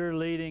and you're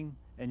leading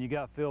and you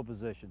got field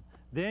position.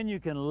 Then you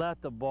can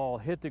let the ball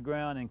hit the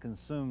ground and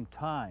consume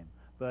time.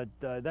 But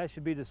that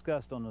should be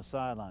discussed on the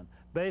sideline.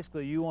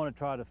 Basically, you want to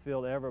try to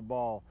field every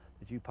ball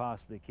that you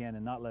possibly can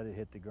and not let it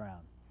hit the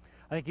ground.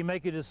 I think you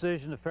make your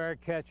decision to fair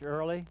catch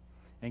early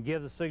and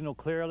give the signal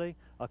clearly.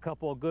 A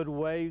couple of good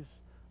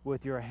waves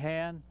with your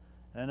hand.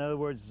 In other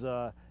words,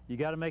 you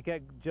got to make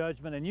that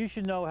judgment, and you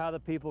should know how the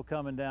people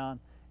coming down,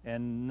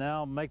 and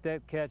now make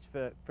that catch,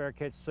 fair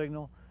catch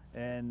signal,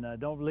 and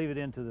don't leave it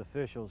into the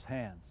officials'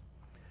 hands.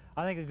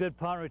 I think a good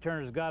punt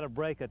returner's got to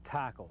break a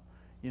tackle.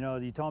 You know,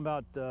 you're talking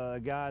about a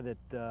guy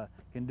that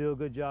can do a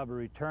good job of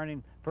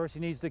returning. First,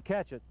 he needs to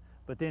catch it,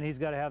 but then he's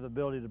got to have the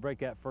ability to break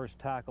that first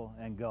tackle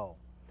and go.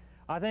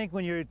 I think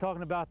when you're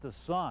talking about the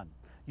sun,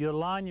 you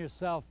align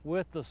yourself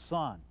with the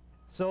sun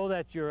so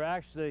that you're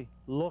actually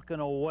looking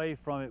away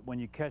from it when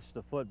you catch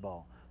the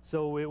football.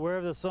 So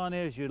wherever the sun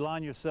is, you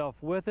align yourself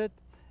with it,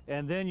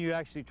 and then you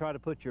actually try to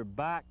put your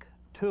back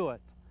to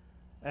it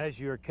as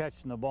you're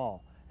catching the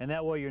ball. And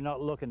that way you're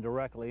not looking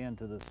directly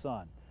into the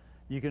sun.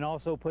 You can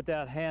also put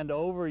that hand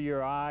over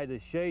your eye to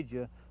shade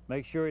you.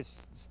 Make sure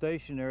it's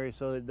stationary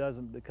so that it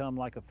doesn't become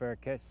like a fair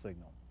catch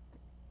signal.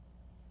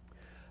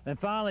 And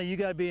finally, you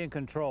got to be in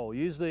control.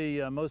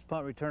 Usually most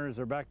punt returners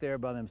are back there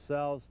by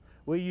themselves.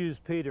 We use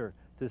Peter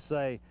to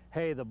say,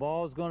 hey, the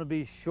ball's going to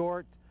be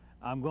short.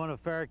 I'm going to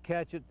fair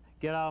catch it.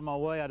 Get out of my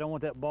way. I don't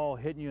want that ball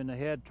hitting you in the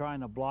head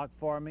trying to block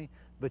for me.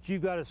 But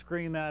you've got to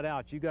scream that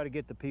out. You've got to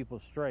get the people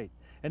straight.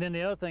 And then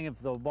the other thing, if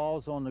the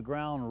ball's on the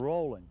ground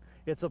rolling,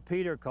 it's a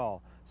Peter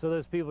call. So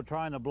those people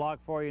trying to block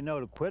for you know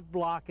to quit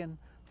blocking,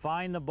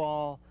 find the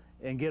ball,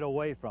 and get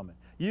away from it.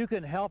 You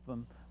can help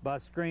them by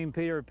screaming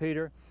Peter,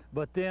 Peter,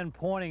 but then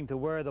pointing to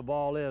where the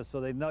ball is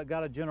so they've not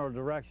got a general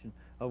direction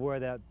of where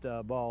that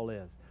ball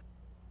is.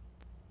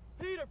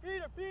 Peter,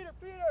 Peter, Peter,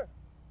 Peter!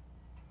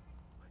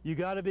 You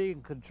got to be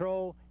in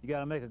control. You got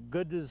to make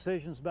good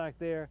decisions back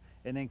there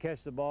and then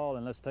catch the ball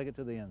and let's take it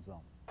to the end zone.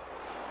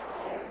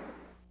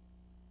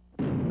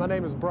 My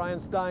name is Brian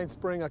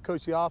Steinspring. I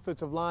coach the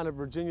offensive line at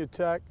Virginia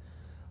Tech.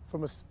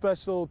 From a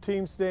special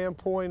team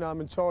standpoint,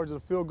 I'm in charge of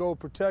the field goal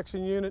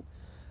protection unit,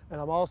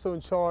 and I'm also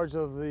in charge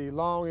of the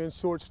long and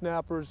short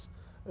snappers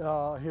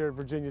here at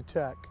Virginia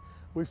Tech.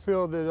 We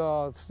feel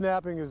that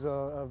snapping is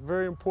a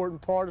very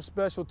important part of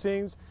special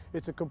teams.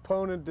 It's a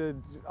component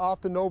that's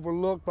often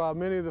overlooked by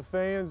many of the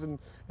fans and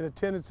in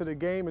attendance at the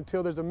game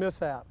until there's a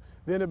mishap.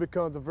 Then it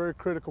becomes a very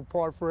critical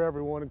part for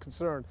everyone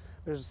concerned.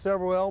 There's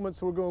several elements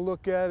that we're going to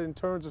look at in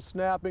terms of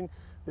snapping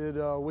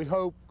that we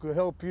hope will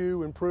help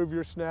you improve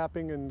your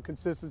snapping and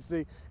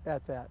consistency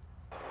at that.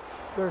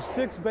 There are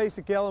 6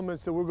 basic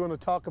elements that we're going to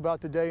talk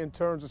about today in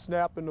terms of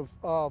snapping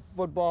of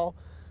football.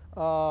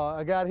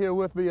 I got here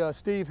with me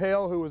Steve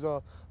Hale, who was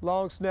a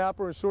long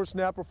snapper and short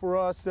snapper for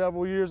us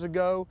several years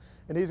ago,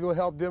 and he's going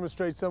to help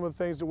demonstrate some of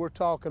the things that we're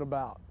talking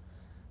about.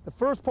 The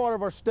first part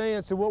of our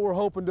stance and what we're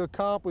hoping to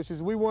accomplish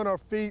is we want our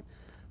feet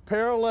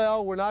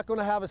parallel. We're not going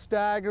to have a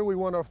stagger. We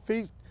want our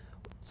feet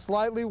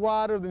slightly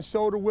wider than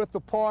shoulder width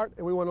apart,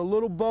 and we want a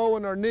little bow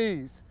in our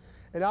knees.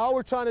 And all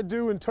we're trying to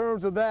do in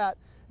terms of that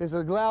is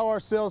allow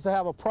ourselves to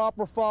have a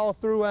proper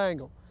follow-through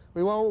angle.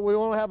 We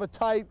won't have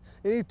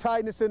any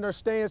tightness in our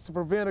stance to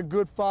prevent a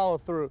good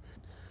follow-through.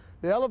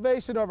 The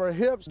elevation of our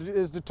hips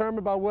is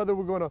determined by whether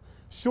we're going to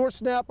short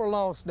snap or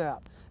long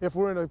snap. If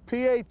we're in a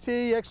PAT,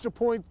 extra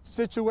point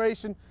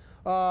situation,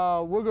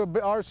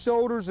 our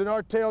shoulders and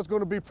our tail is going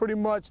to be pretty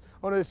much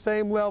on the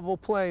same level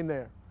plane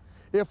there.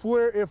 If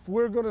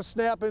we're going to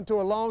snap into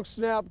a long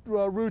snap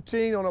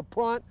routine on a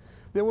punt,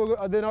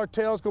 then our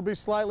tail is going to be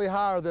slightly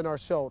higher than our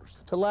shoulders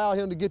to allow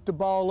him to get the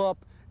ball up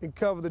and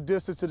cover the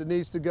distance that it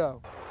needs to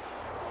go.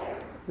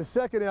 The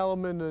second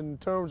element in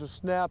terms of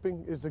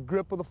snapping is the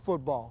grip of the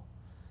football.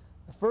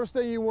 The first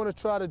thing you want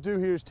to try to do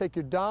here is take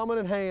your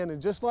dominant hand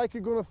and just like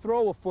you're going to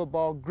throw a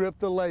football, grip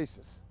the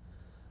laces.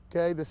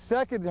 Okay, the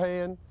second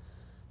hand,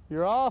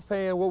 your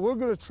offhand, what we're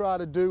going to try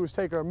to do is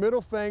take our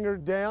middle finger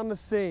down the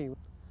seam.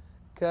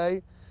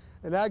 Okay,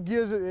 and that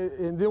gives it,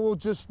 and then we'll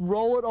just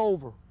roll it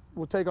over.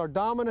 We'll take our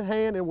dominant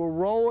hand and we'll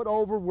roll it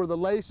over where the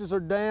laces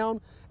are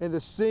down and the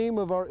seam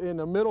of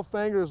the middle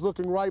finger is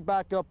looking right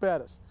back up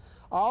at us.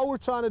 All we're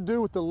trying to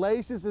do with the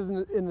laces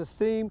in the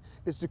seam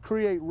is to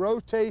create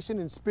rotation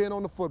and spin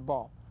on the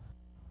football.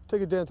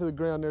 Take it down to the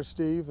ground there,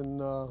 Steve,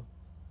 and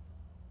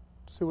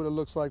see what it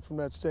looks like from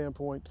that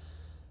standpoint.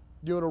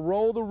 You're going to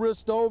roll the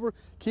wrist over,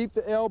 keep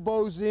the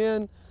elbows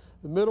in,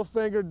 the middle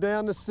finger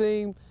down the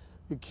seam.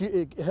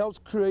 It helps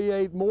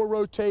create more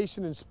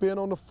rotation and spin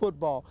on the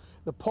football.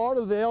 The part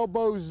of the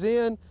elbows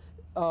in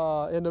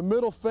and the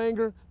middle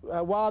finger,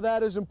 while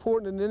that is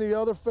important than any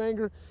other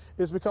finger,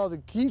 is because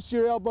it keeps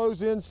your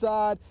elbows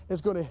inside and it's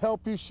going to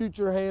help you shoot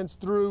your hands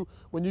through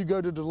when you go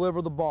to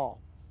deliver the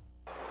ball.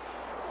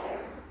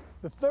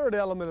 The third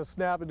element of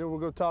snapping that we're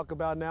going to talk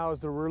about now is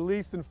the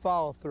release and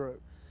follow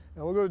through.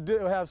 And we're going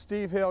to have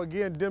Steve Hale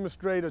again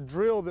demonstrate a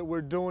drill that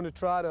we're doing to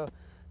try to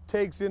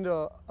takes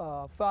into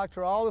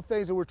factor all the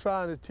things that we're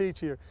trying to teach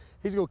here.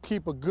 He's going to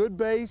keep a good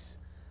base,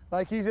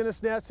 like he's in a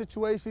snap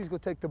situation. He's going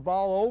to take the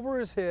ball over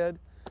his head,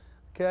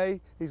 okay?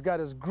 He's got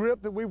his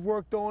grip that we've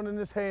worked on in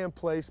his hand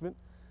placement.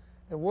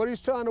 And what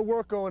he's trying to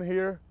work on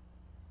here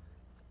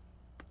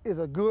is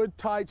a good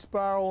tight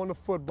spiral on the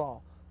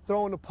football,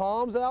 throwing the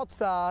palms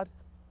outside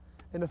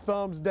and the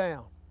thumbs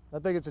down. I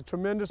think it's a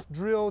tremendous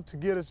drill to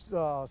get us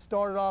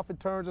started off in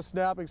terms of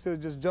snapping instead of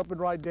just jumping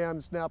right down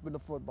and snapping the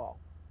football.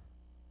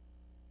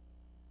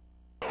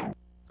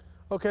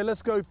 Okay,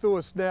 let's go through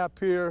a snap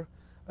here.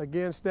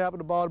 Again, snapping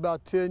the ball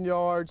about 10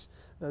 yards.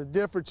 Now, the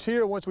difference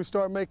here, once we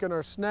start making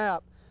our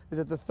snap, is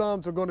that the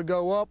thumbs are going to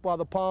go up while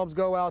the palms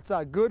go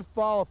outside. Good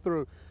follow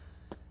through.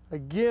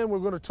 Again, we're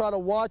going to try to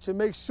watch and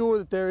make sure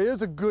that there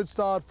is a good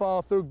solid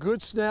follow through,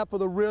 good snap of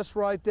the wrist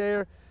right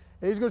there.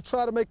 And he's going to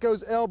try to make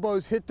those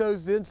elbows hit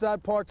those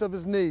inside parts of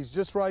his knees,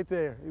 just right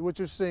there, what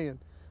you're seeing.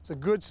 It's a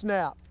good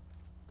snap.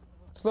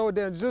 Slow it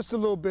down just a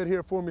little bit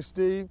here for me,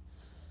 Steve.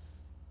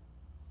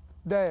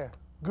 There.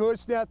 Good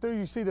snap through.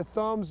 You see the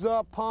thumbs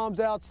up,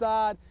 palms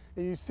outside,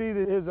 and you see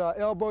that his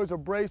elbows are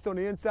braced on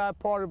the inside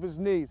part of his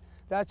knees.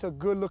 That's a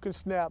good looking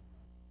snap.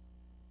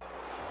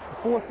 The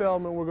fourth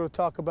element we're going to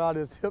talk about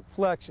is hip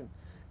flexion.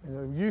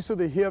 And the use of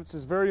the hips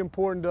is very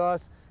important to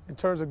us in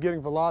terms of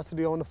getting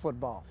velocity on the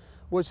football.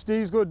 What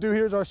Steve's going to do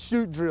here is our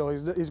shoot drill.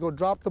 He's going to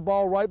drop the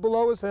ball right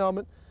below his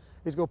helmet.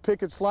 He's going to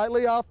pick it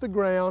slightly off the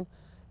ground,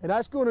 and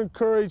that's going to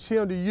encourage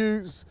him to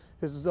use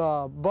his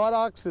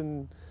buttocks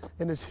and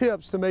his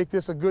hips to make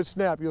this a good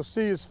snap. You'll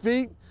see his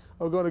feet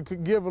are going to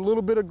give a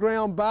little bit of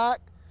ground back.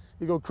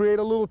 He's going to create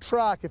a little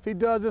track. If he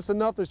does this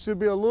enough, there should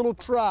be a little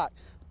track,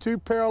 2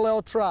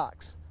 parallel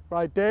tracks.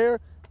 Right there,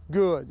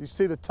 good. You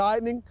see the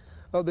tightening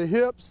of the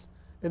hips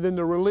and then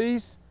the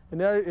release,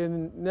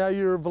 and now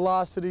your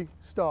velocity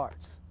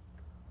starts.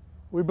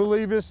 We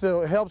believe this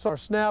helps our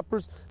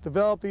snappers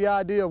develop the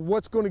idea of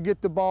what's going to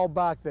get the ball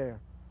back there.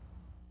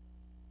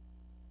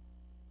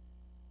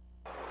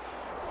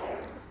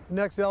 The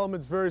next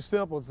element is very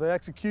simple. It's the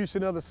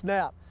execution of the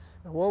snap.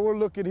 And what we're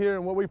looking here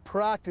and what we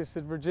practice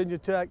at Virginia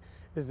Tech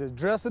is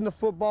addressing the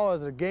football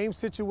as a game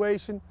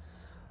situation,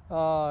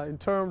 in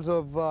terms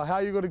of how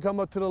you're going to come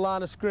up to the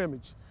line of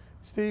scrimmage.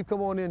 Steve,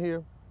 come on in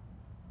here.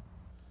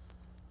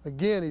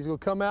 Again, he's going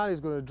to come out, he's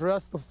going to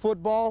address the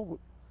football,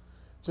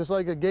 just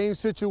like a game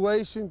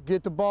situation,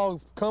 get the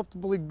ball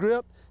comfortably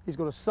gripped. He's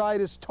going to sight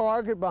his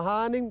target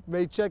behind him,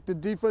 may check the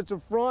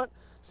defensive front,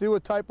 see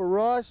what type of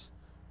rush,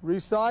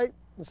 resight,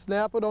 and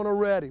snap it on a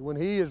ready when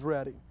he is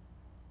ready.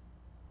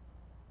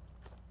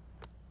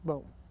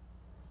 Boom.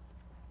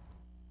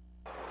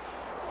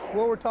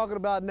 What we're talking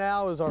about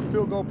now is our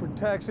field goal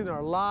protection,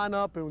 our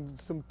lineup, and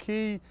some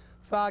key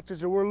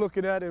factors that we're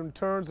looking at in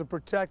terms of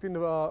protecting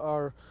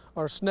our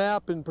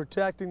snap and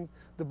protecting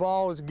the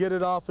ball to get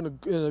it off in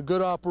a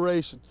good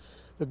operation.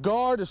 The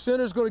guard, the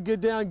center's going to get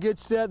down, get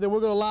set, then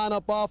we're going to line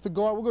up off the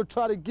guard. We're going to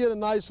try to get a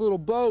nice little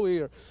bow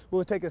here.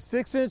 We'll take a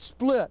 6-inch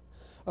split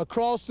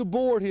across the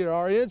board here.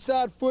 Our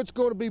inside foot's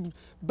going to be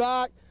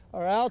back.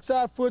 Our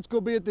outside foot's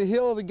going to be at the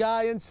heel of the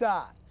guy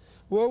inside.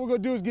 What we're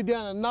going to do is get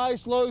down a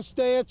nice low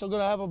stance. We're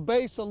going to have a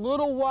base a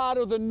little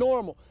wider than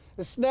normal.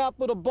 The snap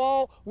of the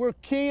ball, we're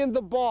keying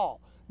the ball.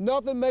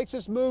 Nothing makes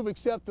us move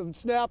except the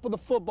snap of the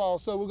football.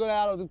 So we're going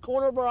out of the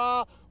corner of our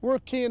eye, we're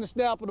keying the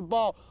snap of the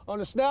ball. On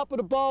the snap of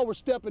the ball, we're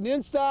stepping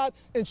inside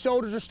and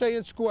shoulders are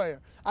staying square.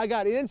 I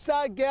got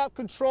inside gap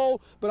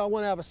control, but I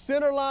want to have a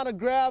center line of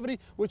gravity,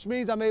 which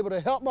means I'm able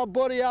to help my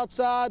buddy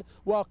outside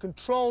while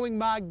controlling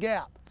my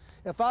gap.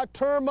 If I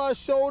turn my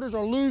shoulders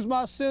or lose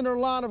my center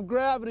line of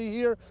gravity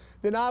here,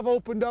 then I've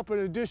opened up an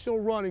additional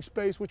running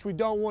space, which we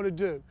don't want to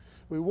do.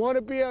 We want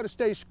to be able to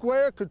stay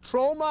square,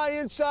 control my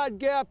inside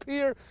gap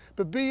here,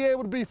 but be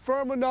able to be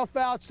firm enough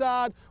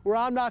outside where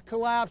I'm not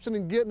collapsing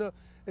and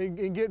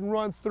getting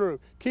run through.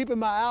 Keeping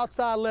my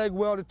outside leg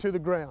welded to the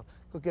ground.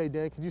 Okay,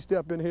 Dan, could you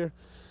step in here?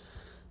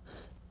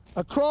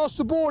 Across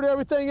the board,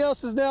 everything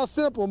else is now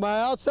simple.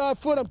 My outside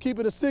foot, I'm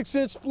keeping a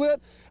 6-inch split.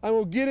 I'm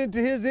going to get into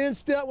his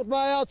instep with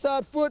my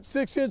outside foot,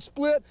 6-inch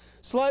split,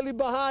 slightly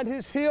behind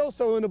his heel,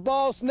 so when the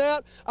ball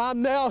snap,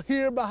 I'm now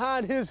here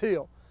behind his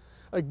heel.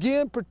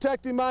 Again,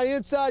 protecting my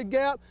inside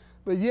gap,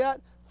 but yet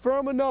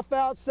firm enough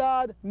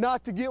outside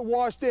not to get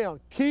washed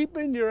down.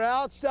 Keeping your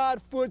outside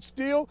foot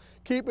still,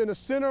 keeping the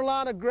center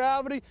line of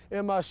gravity,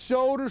 and my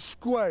shoulders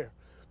square.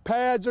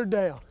 Pads are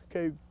down.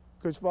 Okay,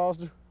 Coach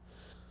Foster.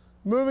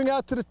 Moving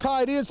out to the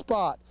tight end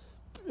spot.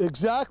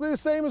 Exactly the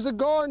same as a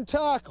guard and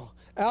tackle.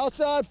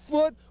 Outside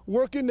foot,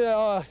 working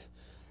the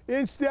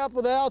instep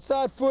with the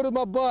outside foot of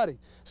my buddy.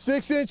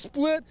 6-inch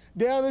split,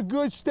 down a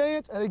good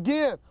stance, and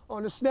again,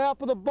 on the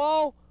snap of the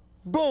ball,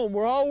 boom,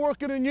 we're all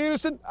working in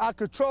unison. I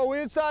control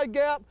inside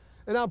gap,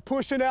 and I'm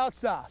pushing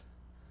outside,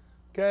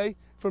 okay,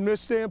 from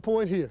this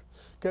standpoint here.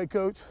 Okay,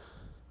 Coach?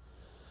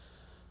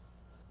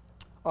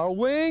 Our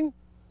wing,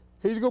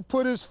 he's going to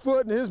put his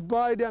foot and his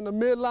body down the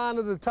midline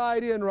of the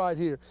tight end right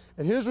here.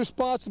 And his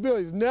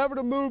responsibility is never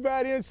to move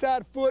that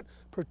inside foot,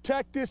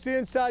 protect this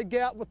inside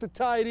gap with the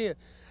tight end.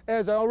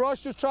 As our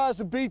rusher tries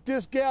to beat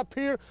this gap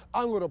here,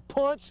 I'm going to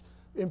punch,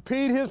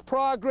 impede his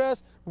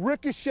progress,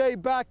 ricochet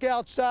back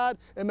outside,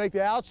 and make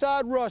the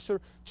outside rusher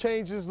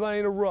change his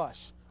lane of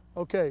rush.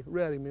 Okay,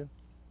 ready, man.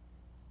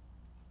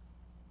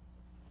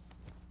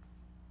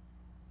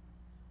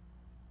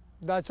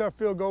 That's our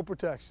field goal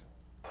protection.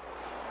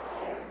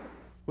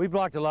 We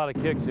blocked a lot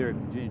of kicks here at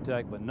Virginia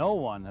Tech, but no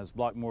one has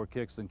blocked more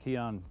kicks than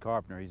Keon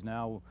Carpenter. He's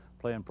now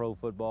playing pro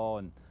football,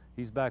 and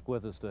he's back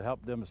with us to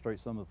help demonstrate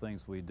some of the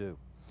things we do.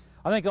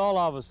 I think all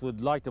of us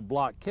would like to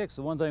block kicks.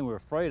 The one thing we're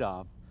afraid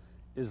of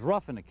is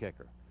roughing the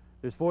kicker.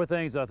 There's 4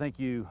 things I think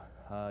you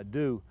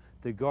do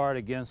to guard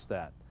against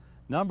that.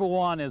 Number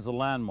 1 is the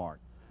landmark.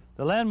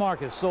 The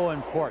landmark is so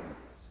important.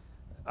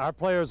 Our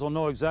players will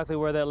know exactly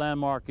where that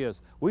landmark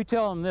is. We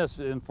tell them this,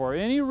 and for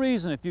any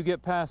reason, if you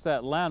get past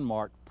that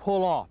landmark,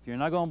 pull off. You're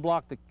not going to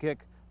block the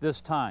kick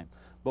this time.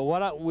 But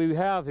what we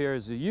have here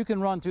is that you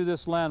can run through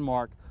this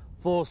landmark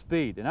full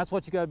speed, and that's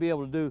what you got to be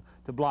able to do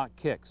to block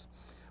kicks.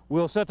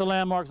 We'll set the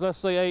landmarks, let's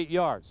say 8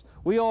 yards.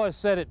 We always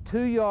set it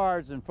 2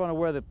 yards in front of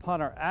where the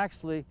punter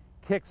actually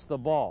kicks the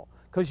ball,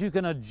 because you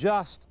can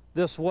adjust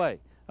this way.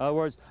 In other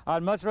words,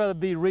 I'd much rather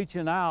be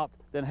reaching out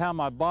than have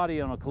my body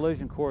on a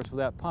collision course with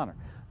that punter.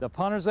 The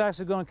punter's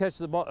actually going to catch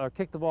the ball, or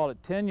kick the ball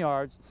at 10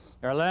 yards.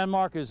 Our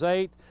landmark is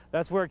 8.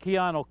 That's where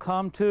Keon will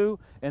come to,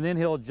 and then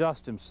he'll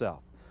adjust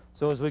himself.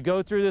 So as we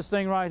go through this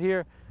thing right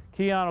here,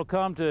 Keon will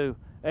come to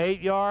 8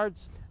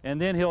 yards, and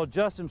then he'll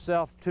adjust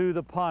himself to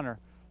the punter,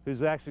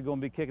 who's actually going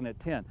to be kicking at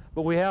 10.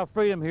 But we have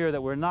freedom here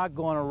that we're not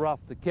going to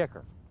rough the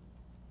kicker.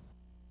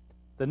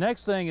 The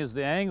next thing is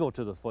the angle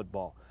to the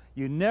football.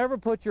 You never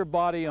put your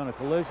body on a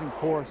collision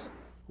course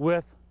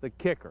with the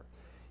kicker.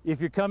 If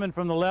you're coming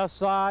from the left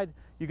side,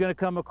 you're going to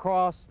come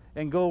across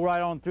and go right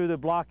on through the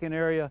blocking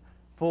area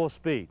full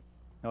speed.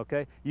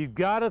 Okay? You've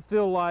got to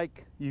feel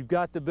like you've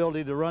got the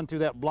ability to run through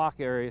that block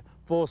area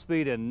full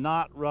speed and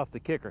not rough the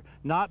kicker,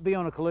 not be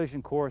on a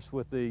collision course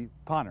with the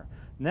punter.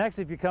 Next,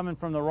 if you're coming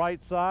from the right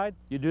side,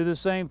 you do the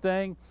same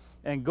thing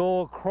and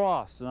go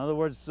across. In other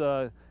words,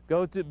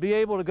 be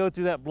able to go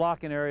through that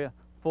blocking area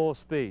full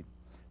speed.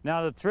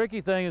 Now, the tricky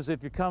thing is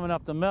if you're coming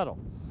up the middle,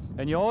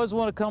 and you always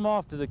want to come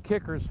off to the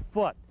kicker's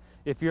foot.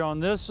 If you're on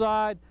this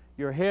side,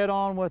 you're head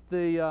on with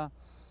the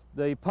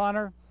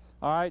punter,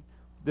 all right,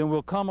 then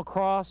we'll come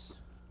across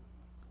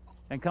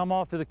and come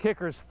off to the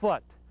kicker's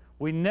foot.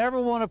 We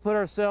never want to put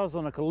ourselves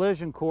on a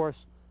collision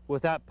course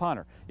with that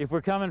punter. If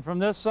we're coming from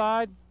this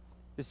side,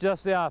 it's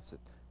just the opposite.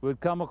 We'd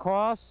come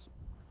across,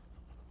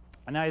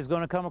 and now he's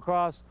going to come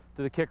across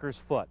to the kicker's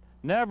foot.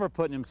 Never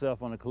putting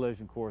himself on a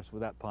collision course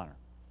with that punter.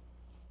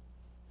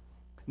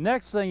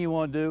 Next thing you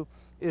want to do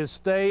is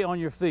stay on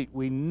your feet.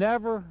 We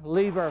never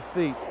leave our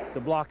feet to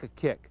block a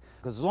kick,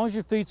 because as long as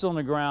your feet's on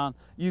the ground,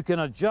 you can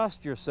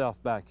adjust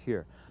yourself back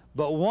here.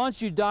 But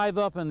once you dive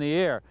up in the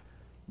air,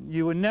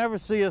 you would never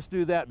see us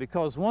do that,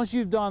 because once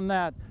you've done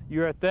that,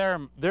 you're at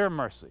their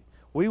mercy.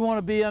 We want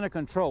to be under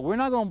control. We're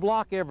not going to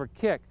block every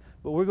kick,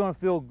 but we're going to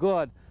feel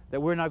good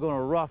that we're not going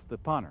to rough the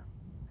punter.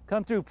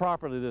 Come through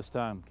properly this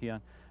time,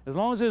 Keon. As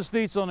long as his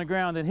feet's on the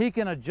ground, then he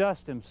can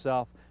adjust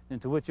himself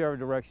into whichever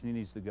direction he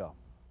needs to go.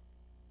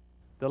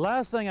 The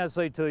last thing I'd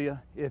say to you,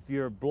 if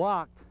you're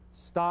blocked,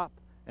 stop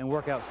and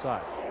work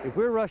outside. If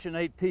we're rushing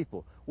 8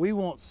 people, we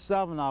want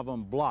 7 of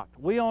them blocked.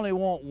 We only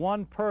want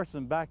 1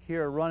 person back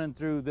here running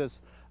through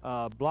this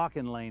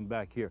blocking lane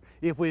back here.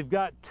 If we've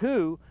got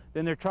 2,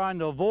 then they're trying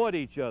to avoid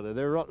each other.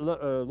 They're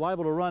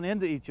liable to run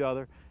into each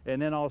other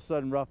and then all of a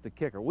sudden rough the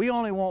kicker. We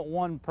only want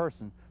 1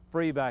 person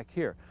free back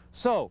here.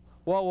 So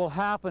what will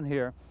happen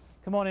here,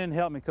 come on in and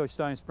help me, Coach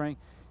Steinspring.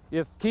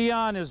 If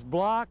Keon is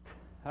blocked,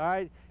 all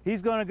right,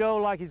 he's going to go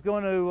like he's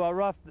going to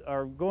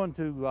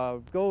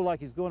go like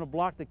he's going to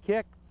block the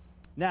kick.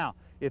 Now,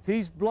 if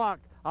he's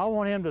blocked, I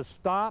want him to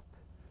stop,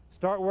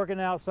 start working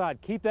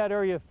outside. Keep that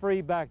area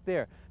free back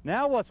there.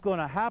 Now what's going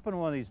to happen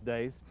one of these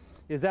days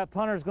is that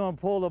punter's going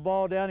to pull the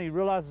ball down. He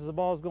realizes the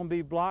ball is going to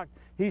be blocked.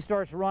 He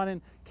starts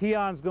running.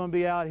 Keon's going to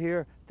be out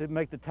here to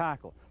make the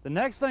tackle. The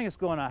next thing that's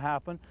going to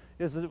happen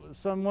is that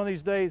one of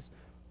these days,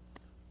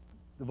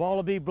 the ball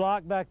will be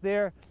blocked back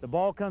there. The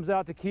ball comes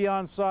out to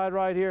Keon's side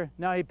right here.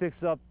 Now he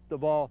picks up the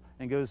ball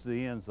and goes to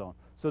the end zone.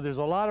 So there's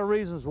a lot of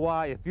reasons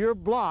why, if you're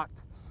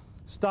blocked,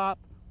 stop,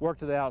 work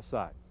to the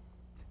outside.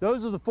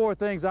 Those are the 4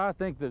 things I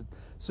think that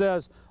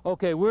says,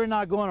 okay, we're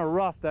not going to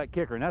rough that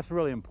kicker, and that's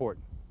really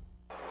important.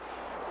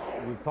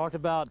 We've talked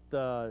about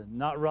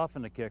not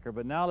roughing the kicker,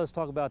 but now let's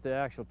talk about the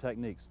actual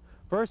techniques.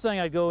 First thing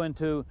I'd go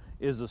into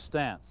is the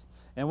stance.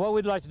 And what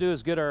we'd like to do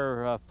is get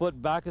our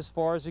foot back as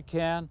far as we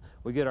can.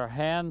 We get our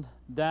hand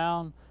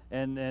down,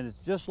 and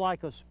it's just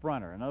like a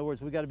sprinter. In other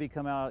words, we got to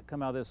come out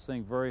of this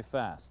thing very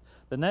fast.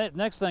 The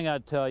next thing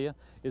I'd tell you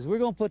is we're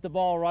going to put the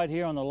ball right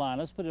here on the line.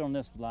 Let's put it on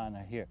this line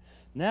right here.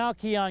 Now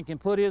Keon can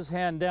put his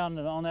hand down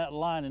on that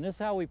line, and this is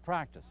how we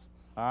practice.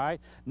 All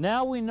right,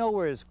 now we know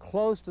we're as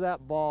close to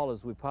that ball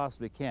as we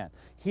possibly can.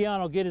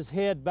 Keon will get his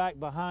head back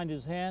behind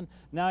his hand.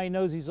 Now he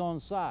knows he's on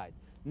side.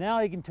 Now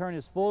he can turn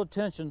his full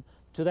attention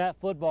to that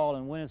football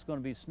and when it's going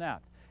to be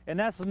snapped. And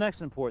that's the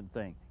next important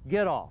thing,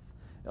 get off.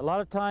 A lot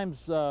of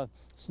times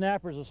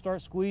snappers will start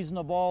squeezing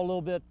the ball a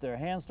little bit, their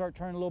hands start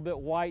turning a little bit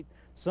white.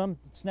 Some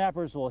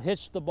snappers will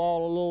hitch the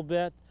ball a little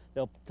bit.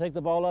 They'll take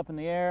the ball up in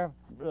the air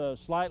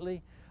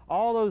slightly.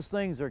 All those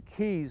things are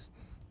keys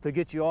to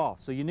get you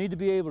off. So you need to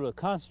be able to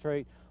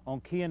concentrate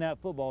on keying that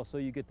football so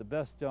you get the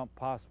best jump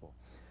possible.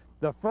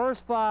 The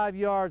first 5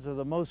 yards are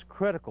the most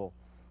critical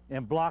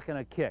in blocking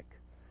a kick.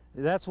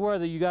 That's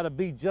where you got to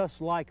be just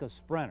like a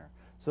sprinter.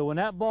 So when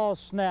that ball's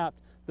snapped,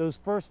 those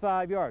first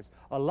 5 yards,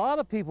 a lot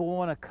of people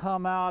want to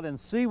come out and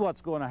see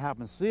what's going to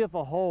happen, see if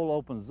a hole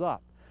opens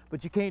up.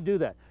 But you can't do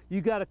that.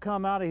 You got to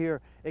come out of here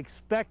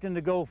expecting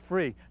to go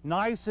free,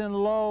 nice and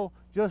low,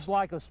 just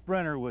like a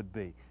sprinter would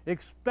be,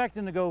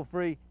 expecting to go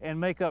free and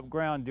make up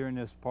ground during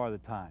this part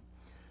of the time.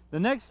 The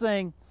next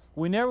thing,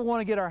 we never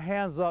want to get our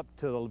hands up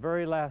to the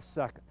very last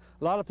second.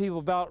 A lot of people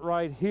about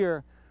right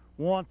here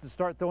want to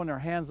start throwing their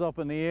hands up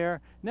in the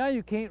air. Now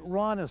you can't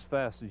run as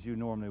fast as you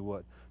normally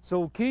would.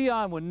 So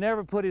Keon would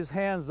never put his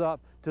hands up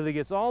till he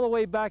gets all the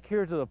way back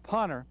here to the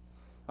punter,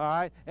 all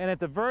right? And at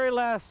the very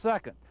last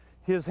second,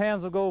 his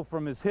hands will go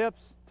from his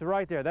hips to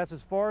right there. That's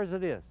as far as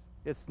it is.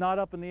 It's not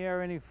up in the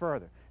air any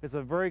further. It's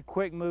a very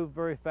quick move,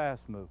 very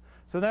fast move.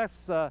 So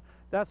that's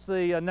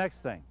the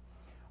next thing.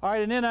 All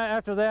right, and then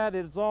after that,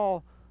 it's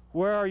all,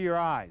 where are your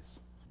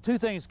eyes? 2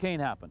 things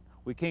can't happen.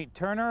 We can't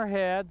turn our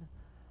head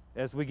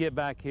as we get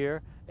back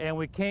here, and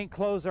we can't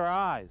close our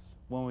eyes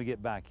when we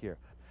get back here.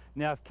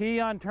 Now, if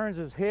Keon turns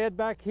his head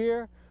back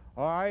here,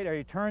 all right, or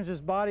he turns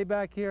his body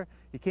back here,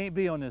 he can't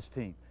be on this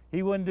team.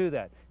 He wouldn't do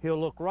that. He'll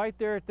look right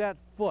there at that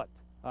foot,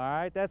 all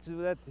right?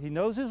 He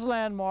knows his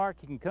landmark.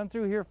 He can come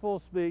through here full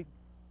speed.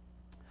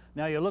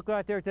 Now, you look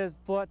right there at that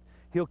foot.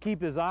 He'll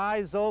keep his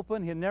eyes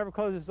open. He'll never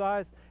close his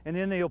eyes, and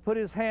then he'll put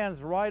his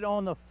hands right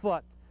on the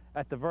foot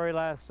at the very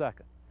last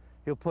second.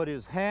 He'll put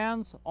his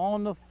hands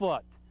on the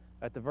foot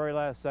at the very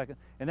last second,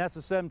 and that's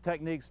the 7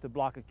 techniques to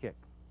block a kick.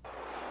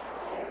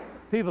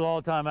 People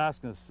all the time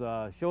ask us,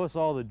 show us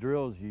all the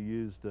drills you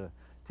use to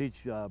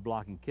teach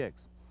blocking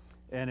kicks,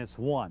 and it's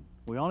 1.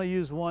 We only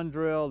use 1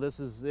 drill.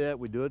 This is it.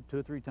 We do it 2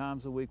 or 3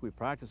 times a week. We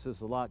practice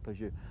this a lot because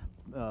your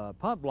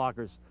punt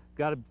blockers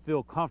got to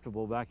feel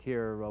comfortable back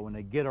here when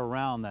they get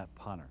around that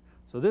punter.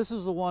 So this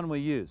is the one we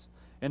use.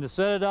 And to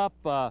set it up,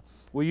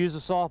 we use a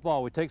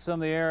softball. We take some of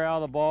the air out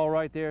of the ball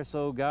right there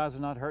so guys are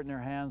not hurting their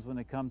hands when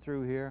they come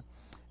through here.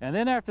 And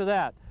then after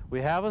that,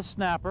 we have a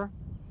snapper.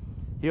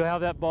 He'll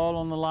have that ball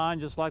on the line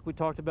just like we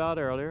talked about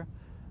earlier.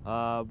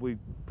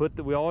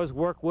 We always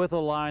work with a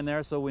line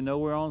there so we know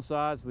we're on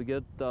sides. We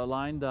get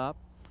lined up.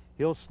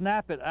 He'll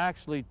snap it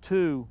actually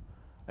to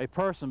a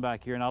person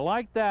back here. And I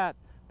like that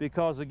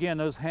because, again,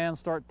 those hands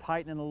start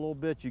tightening a little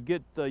bit.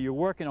 You're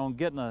working on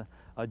getting a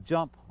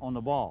jump on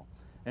the ball.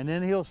 And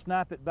then he'll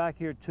snap it back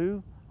here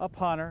to a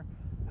punter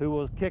who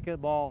will kick a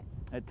ball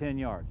at 10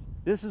 yards.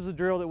 This is the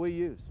drill that we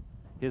use.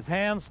 His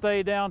hands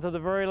stay down to the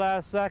very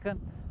last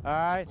second, all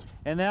right?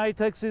 And now he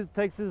takes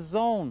his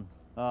zone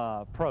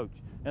approach.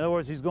 In other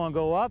words, he's going to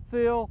go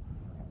upfield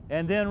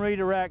and then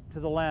redirect to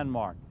the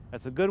landmark.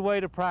 That's a good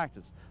way to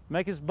practice.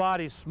 Make his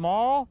body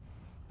small,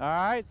 all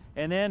right?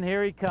 And then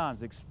here he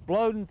comes,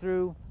 exploding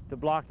through to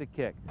block the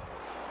kick.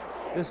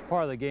 This is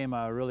part of the game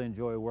I really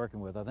enjoy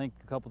working with. I think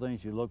a couple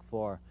things you look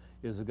for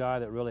is a guy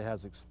that really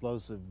has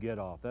explosive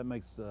get-off. That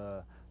makes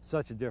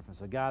such a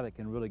difference, a guy that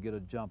can really get a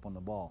jump on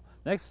the ball.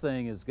 Next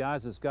thing is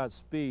guys that's got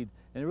speed,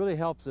 and it really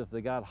helps if they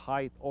got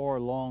height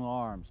or long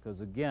arms, because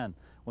again,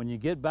 when you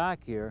get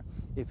back here,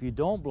 if you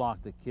don't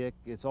block the kick,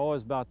 it's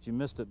always about you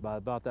missed it by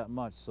about that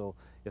much. So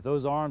if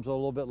those arms are a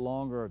little bit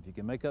longer, if you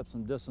can make up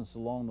some distance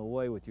along the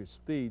way with your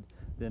speed,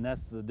 then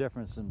that's the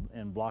difference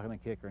in blocking a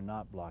kick or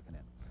not blocking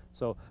it.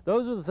 So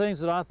those are the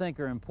things that I think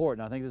are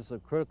important. I think this is a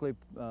critically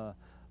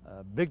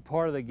big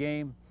part of the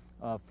game,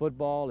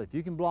 football. If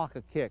you can block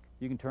a kick,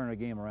 you can turn a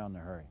game around in a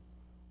hurry.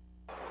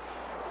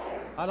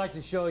 I'd like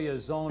to show you a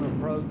zone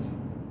approach,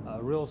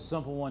 a real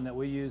simple one that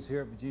we use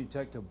here at Virginia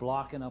Tech to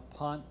blocking a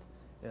punt.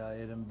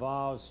 It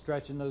involves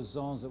stretching those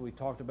zones that we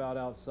talked about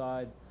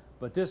outside,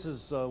 but this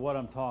is what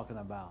I'm talking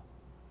about.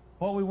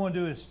 What we want to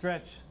do is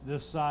stretch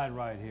this side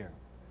right here.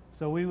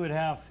 So we would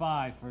have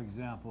 5, for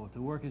example,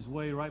 to work his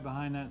way right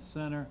behind that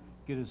center,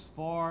 get as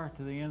far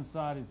to the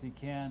inside as he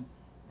can,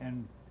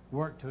 and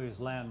work to his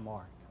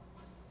landmark.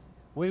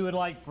 We would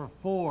like for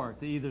 4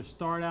 to either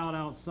start out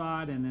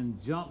outside and then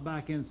jump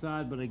back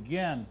inside, but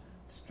again,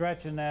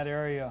 stretching that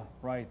area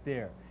right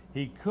there.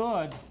 He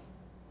could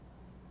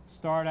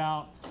start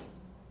out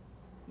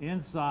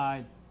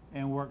inside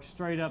and work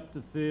straight up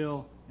the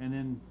field and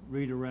then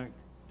redirect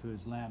to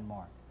his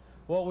landmark.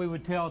 What we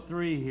would tell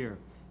 3 here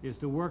is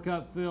to work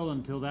upfield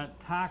until that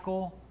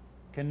tackle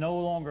can no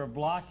longer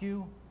block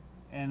you,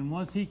 and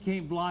once he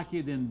can't block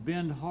you, then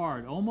bend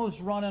hard, almost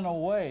running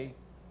away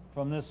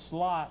from this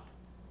slot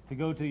to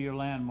go to your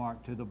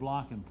landmark, to the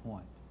blocking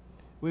point.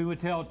 We would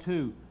tell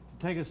 2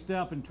 to take a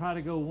step and try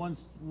to go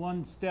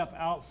one step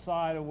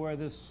outside of where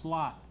this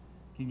slot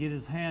can get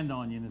his hand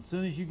on you, and as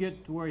soon as you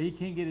get to where he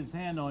can't get his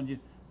hand on you,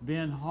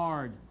 bend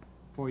hard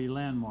for your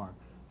landmark.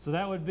 So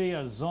that would be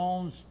a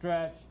zone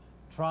stretch,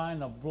 trying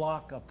to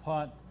block a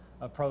punt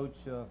approach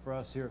for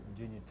us here at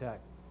Virginia Tech.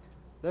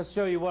 Let's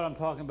show you what I'm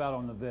talking about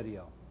on the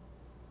video.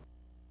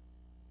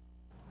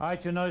 All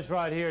right, you'll notice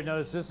right here,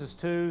 notice this is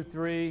 2,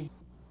 3,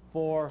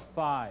 4,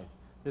 5.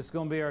 This is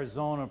going to be our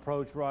zone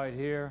approach right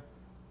here.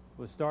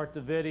 We'll start the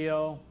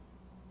video,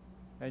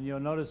 and you'll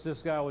notice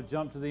this guy will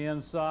jump to the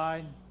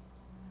inside.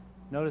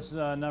 Notice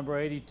number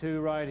 82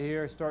 right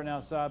here, starting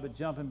outside but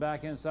jumping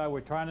back inside.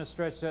 We're trying to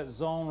stretch that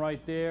zone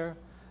right there.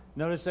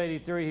 Notice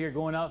 83 here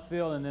going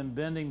upfield and then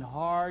bending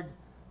hard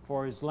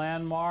for his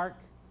landmark,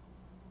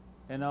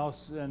 and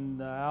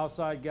the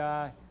outside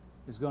guy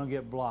is going to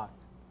get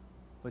blocked.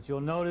 But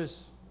you'll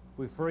notice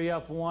we free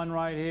up 1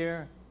 right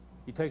here.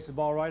 He takes the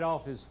ball right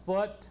off his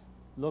foot,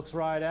 looks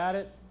right at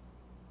it,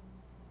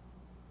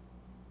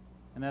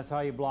 and that's how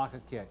you block a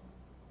kick.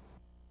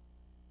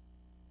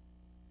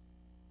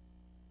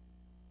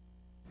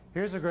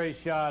 Here's a great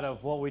shot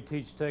of what we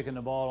teach taking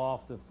the ball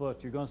off the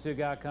foot. You're going to see a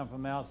guy come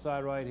from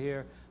outside right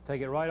here,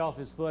 take it right off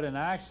his foot, and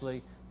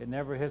actually it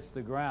never hits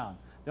the ground.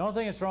 The only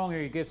thing that's wrong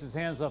here, he gets his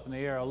hands up in the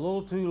air a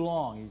little too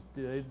long.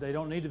 They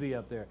don't need to be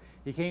up there.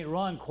 He can't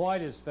run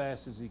quite as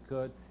fast as he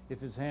could if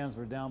his hands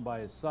were down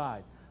by his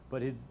side.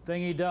 But the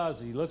thing he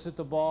does, he looks at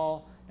the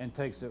ball and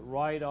takes it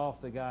right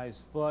off the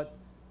guy's foot,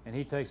 and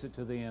he takes it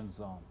to the end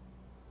zone.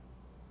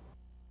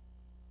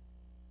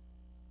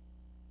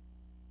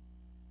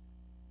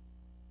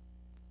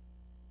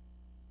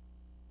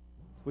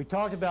 We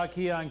talked about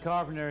Keon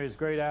Carpenter, his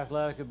great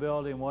athletic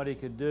ability and what he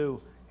could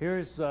do.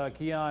 Here's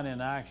Keon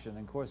in action.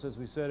 And of course, as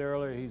we said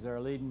earlier, he's our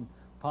leading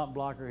punt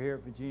blocker here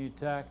at Virginia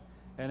Tech.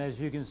 And as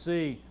you can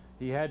see,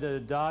 he had to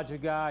dodge a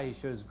guy. He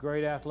shows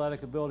great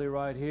athletic ability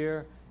right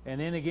here.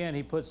 And then again,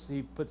 he puts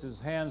his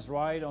hands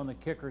right on the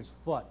kicker's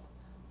foot,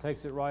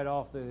 takes it right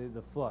off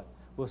the foot.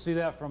 We'll see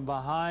that from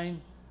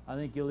behind. I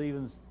think you'll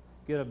even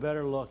get a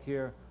better look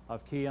here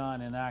of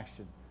Keon in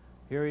action.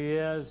 Here he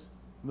is,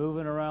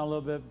 moving around a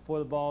little bit before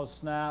the ball is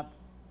snapped,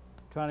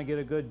 trying to get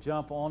a good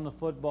jump on the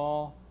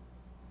football.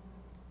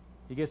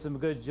 He gets him a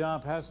good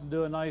jump, has to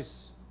do a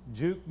nice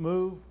juke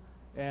move,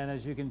 and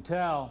as you can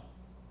tell,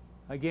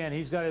 again,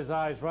 he's got his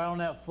eyes right on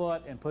that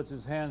foot and puts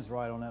his hands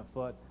right on that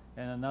foot,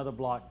 and another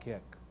block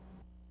kick.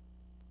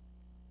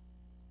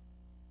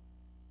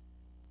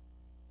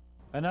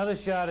 Another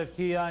shot of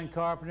Keon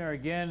Carpenter,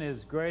 again,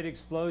 his great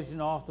explosion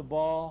off the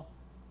ball,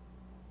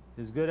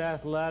 his good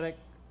athletic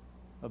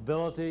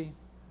ability,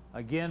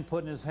 again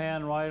putting his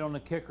hand right on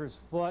the kicker's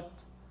foot,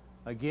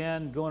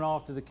 again going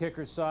off to the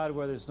kicker's side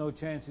where there's no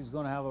chance he's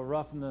going to have a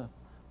roughing the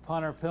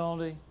punter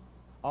penalty.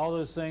 All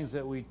those things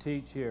that we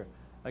teach here.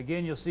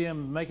 Again, you'll see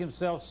him make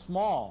himself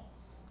small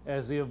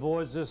as he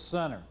avoids this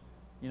center.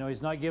 You know,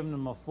 he's not giving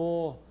him a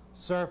full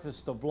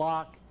surface to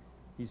block.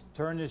 He's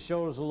turned his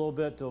shoulders a little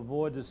bit to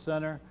avoid the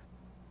center.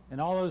 And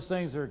all those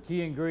things are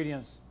key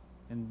ingredients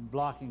in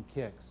blocking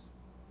kicks.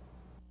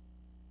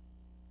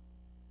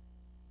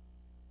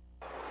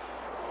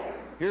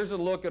 Here's a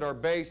look at our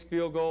base,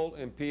 field goal,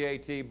 and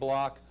PAT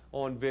block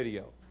on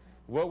video.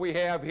 What we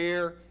have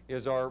here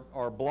is our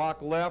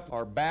block left.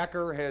 Our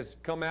backer has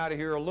come out of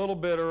here a little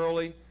bit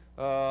early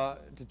to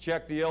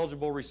check the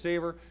eligible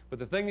receiver. But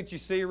the thing that you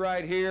see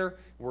right here,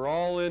 we're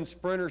all in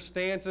sprinter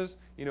stances.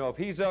 You know, if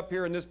he's up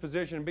here in this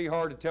position, it'd be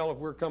hard to tell if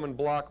we're coming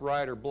block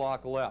right or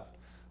block left.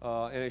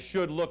 And it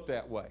should look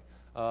that way.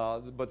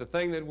 But the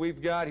thing that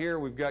we've got here,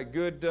 we've got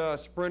good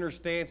sprinter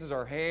stances.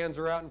 Our hands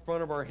are out in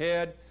front of our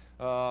head.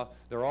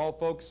 They're all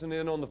focusing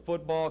in on the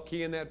football,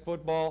 keying that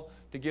football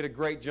to get a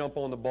great jump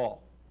on the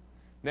ball.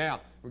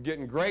 Now, we're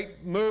getting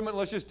great movement.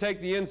 Let's just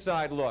take the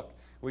inside look.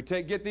 We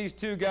get these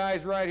two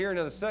guys right here.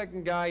 Now, the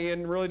second guy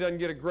in really doesn't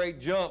get a great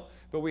jump,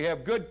 but we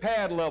have good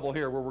pad level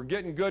here where we're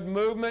getting good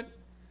movement.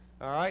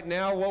 All right,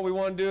 now what we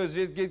want to do is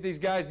get these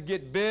guys to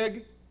get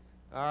big.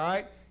 All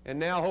right, and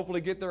now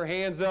hopefully get their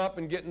hands up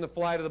and get in the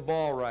flight of the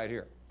ball right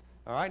here.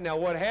 All right, now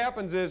what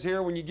happens is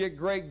here when you get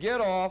great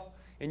get off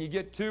and you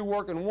get two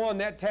working one,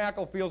 that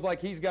tackle feels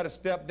like he's got to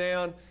step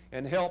down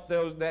and help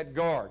that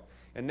guard.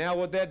 And now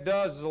what that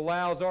does is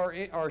allows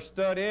our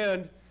stud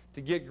end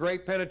to get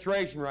great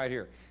penetration right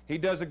here. He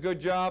does a good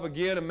job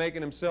again of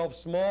making himself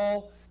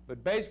small,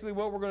 but basically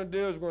what we're going to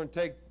do is we're going to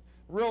take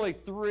really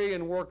three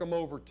and work them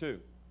over two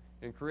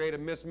and create a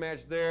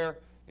mismatch there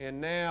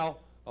and now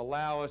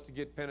allow us to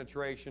get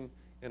penetration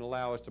and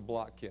allow us to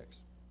block kicks.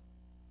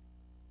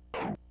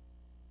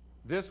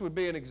 This would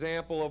be an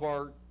example of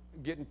our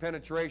getting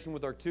penetration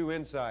with our two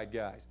inside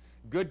guys.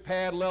 Good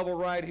pad level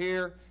right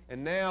here,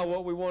 and now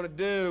what we want to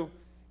do,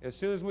 as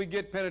soon as we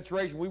get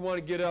penetration, we want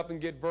to get up and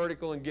get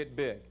vertical and get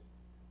big.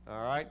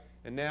 All right?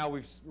 And now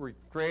we've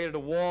created a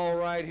wall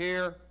right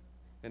here,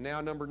 and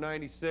now number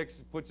 96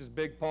 puts his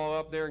big paw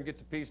up there and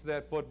gets a piece of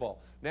that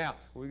football. Now,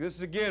 this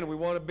is again, we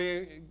want to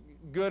be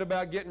good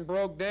about getting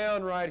broke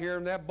down right here,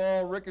 and that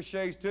ball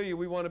ricochets to you.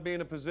 We want to be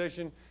in a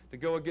position to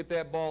go and get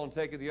that ball and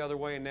take it the other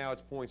way, and now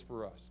it's points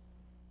for us.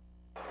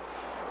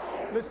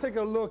 Let's take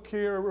a look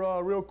here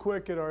real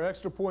quick at our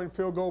extra point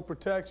field goal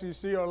protection. You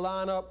see our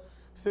lineup,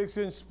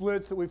 6-inch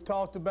splits that we've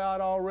talked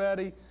about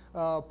already.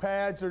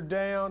 Pads are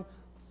down.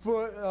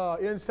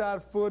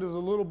 Inside foot is a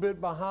little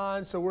bit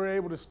behind, so we're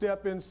able to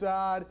step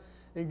inside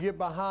and get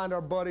behind our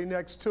buddy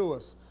next to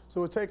us. So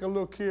we'll take a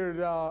look here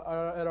at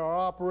our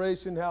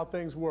operation, how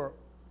things work.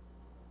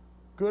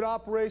 Good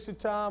operation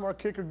time. Our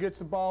kicker gets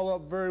the ball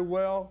up very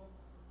well.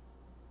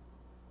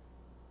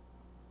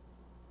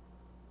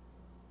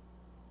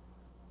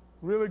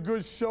 Really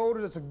good shoulder.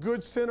 That's a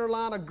good center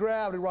line of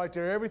gravity right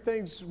there.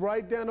 Everything's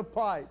right down the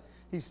pipe.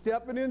 He's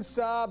stepping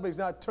inside, but he's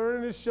not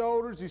turning his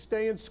shoulders. He's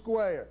staying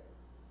square.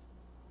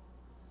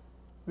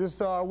 This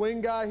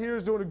wing guy here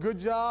is doing a good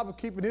job of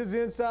keeping his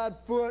inside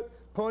foot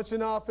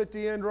punching off at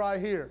the end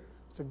right here.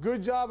 It's a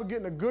good job of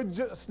getting a good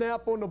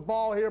snap on the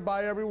ball here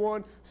by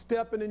everyone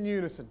stepping in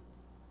unison.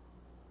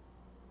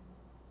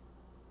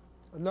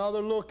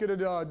 Another look at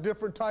a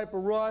different type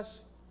of rush.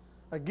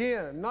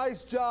 Again, a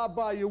nice job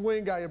by your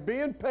wing guy. You're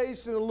being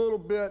patient a little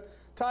bit.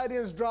 Tight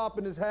end's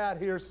dropping his hat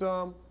here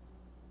some,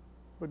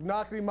 but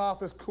knocking him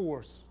off his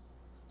course.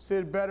 See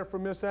it better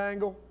from this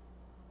angle?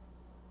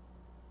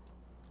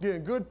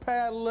 Again, good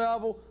pad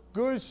level,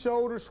 good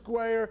shoulder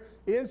square,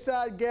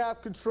 inside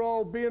gap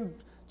control,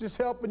 just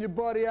helping your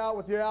buddy out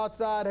with your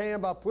outside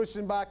hand by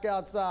pushing back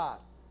outside.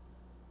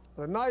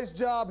 But a nice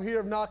job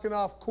here of knocking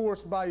off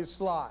course by your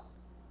slot.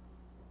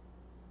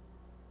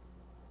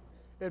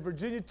 At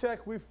Virginia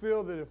Tech, we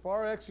feel that if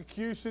our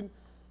execution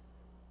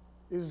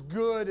is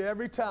good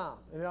every time,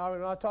 and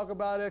I talk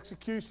about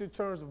execution in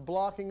terms of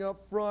blocking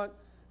up front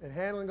and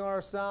handling our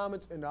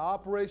assignments and the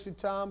operation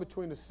time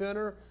between the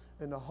center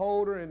and the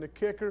holder and the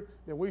kicker,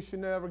 then we should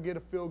never get a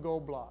field goal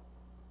block.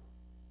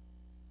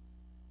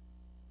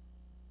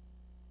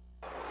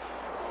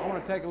 I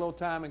want to take a little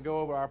time and go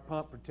over our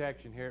punt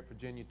protection here at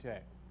Virginia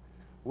Tech.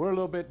 We're a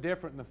little bit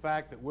different in the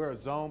fact that we're a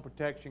zone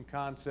protection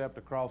concept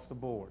across the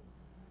board.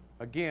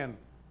 Again,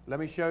 let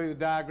me show you the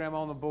diagram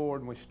on the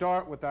board, and we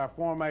start with our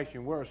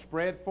formation. We're a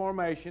spread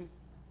formation,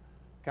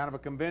 kind of a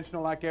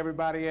conventional like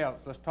everybody else.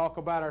 Let's talk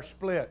about our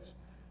splits.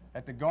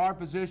 At the guard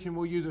position,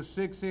 we'll use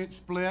a 6-inch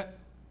split.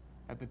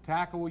 At the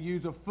tackle, we'll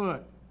use a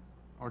foot,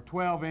 or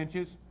 12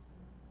 inches.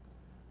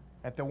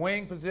 At the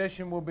wing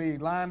position, we'll be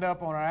lined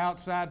up on our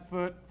outside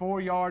foot 4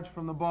 yards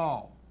from the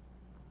ball.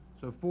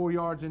 So 4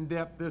 yards in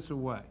depth this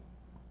way.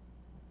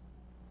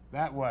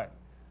 That way.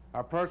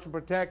 Our personal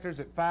protectors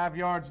at 5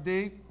 yards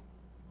deep.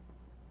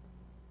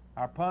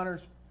 Our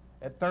punters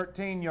at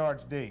 13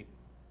 yards deep.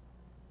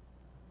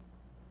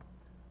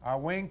 Our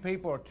wing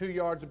people are 2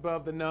 yards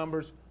above the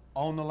numbers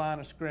on the line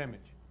of scrimmage.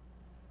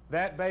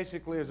 That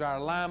basically is our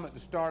alignment to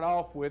start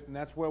off with, and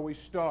that's where we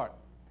start.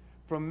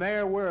 From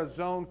there, we're a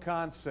zone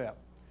concept.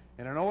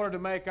 And in order to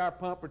make our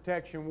punt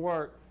protection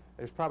work,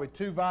 there's probably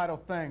two vital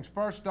things.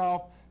 First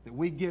off, that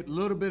we get a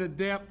little bit of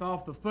depth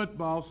off the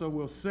football, so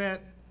we'll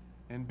set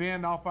and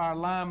bend off our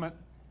alignment,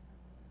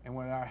 and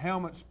when our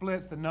helmet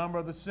splits, the number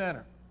of the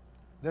center.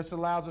 This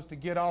allows us to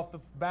get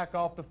back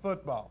off the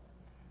football.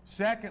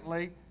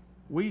 Secondly,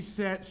 we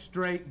set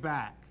straight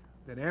back,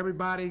 that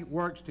everybody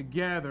works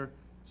together,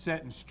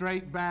 setting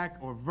straight back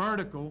or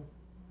vertical,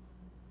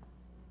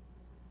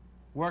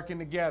 working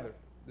together.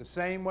 The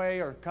same way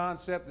or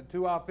concept that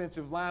two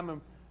offensive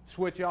linemen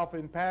switch off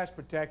in pass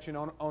protection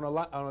on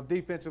a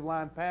defensive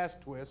line pass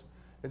twist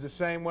is the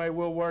same way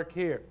we'll work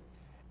here.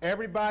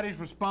 Everybody's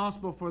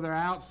responsible for their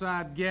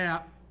outside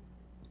gap,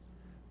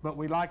 but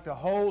we like to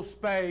hold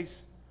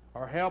space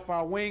or help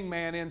our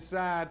wingman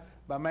inside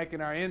by making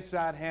our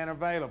inside hand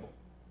available.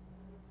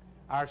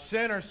 Our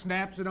center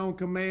snaps it on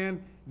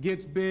command,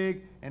 gets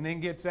big, and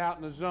then gets out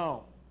in the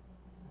zone.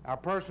 Our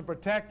personal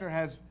protector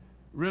has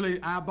really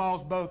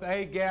eyeballs both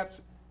A gaps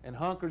and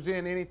hunkers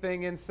in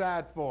anything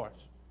inside for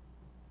us.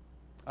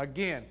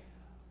 Again,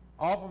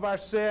 off of our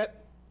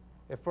set,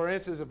 for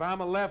instance, if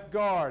I'm a left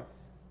guard,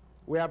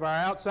 we have our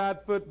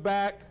outside foot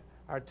back,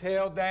 our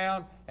tail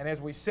down, and as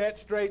we set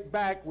straight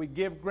back, we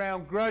give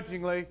ground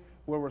grudgingly.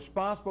 We're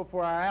responsible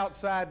for our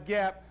outside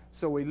gap,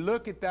 so we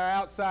look at our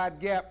outside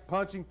gap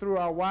punching through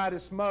our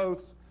widest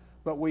mouths,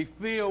 but we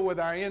feel with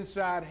our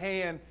inside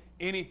hand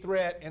any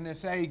threat in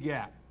this A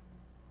gap.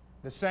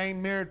 The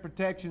same mirrored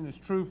protection is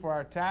true for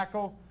our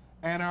tackle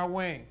and our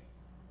wing,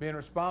 being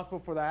responsible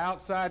for the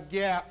outside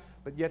gap,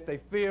 but yet they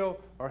feel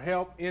or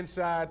help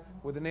inside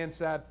with an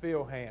inside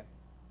field hand.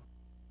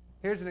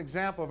 Here's an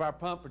example of our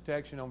punt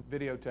protection on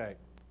videotape.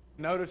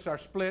 Notice our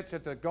splits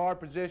at the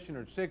guard position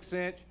are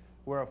 6-inch.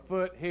 We're a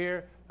foot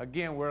here.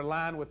 Again, we're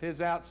aligned with his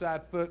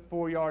outside foot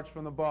 4 yards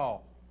from the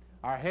ball.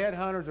 Our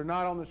headhunters are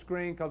not on the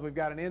screen because we've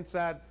got an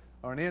inside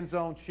or an end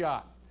zone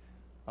shot.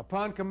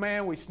 Upon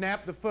command, we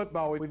snap the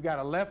football. We've got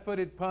a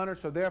left-footed punter,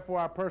 so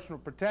therefore our personal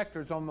protector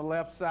is on the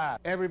left side.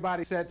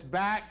 Everybody sets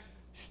back,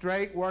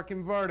 straight,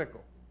 working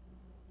vertical.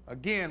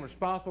 Again,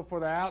 responsible for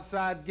the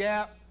outside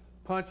gap,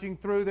 punching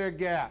through their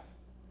gap.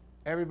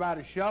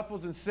 Everybody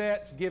shuffles and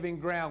sets, giving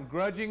ground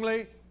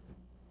grudgingly.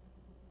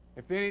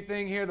 If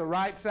anything here, the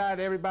right side,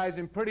 everybody's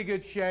in pretty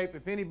good shape.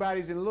 If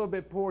anybody's in a little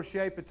bit poor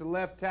shape, it's a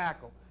left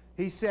tackle.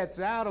 He sets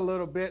out a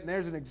little bit, and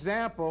there's an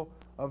example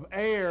of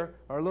air,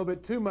 or a little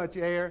bit too much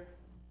air,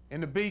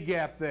 in the B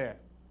gap there.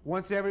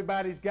 Once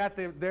everybody's got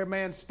their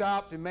man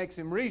stopped and makes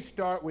him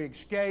restart, we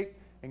escape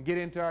and get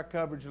into our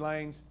coverage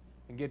lanes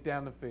and get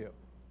down the field.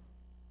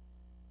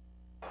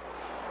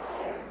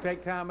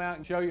 Take time out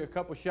and show you a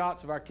couple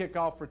shots of our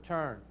kickoff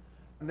return.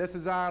 And this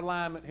is our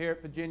alignment here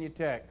at Virginia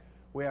Tech.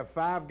 We have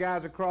 5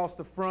 guys across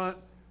the front.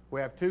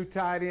 We have 2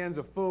 tight ends,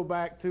 a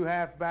fullback, 2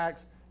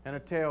 halfbacks, and a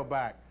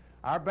tailback.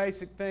 Our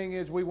basic thing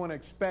is we want to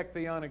expect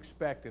the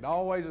unexpected.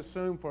 Always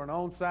assume for an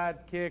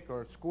onside kick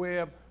or a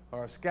squib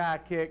or a sky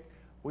kick,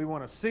 we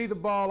want to see the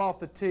ball off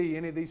the tee,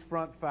 any of these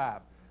front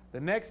 5. The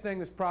next thing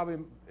that's probably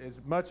is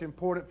much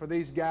important for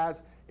these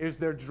guys is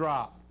their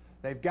drop.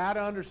 They've got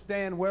to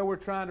understand where we're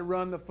trying to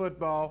run the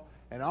football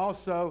and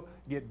also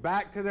get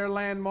back to their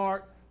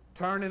landmark,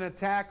 turn and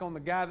attack on the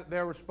guy that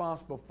they're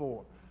responsible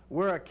for.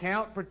 We're a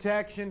count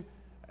protection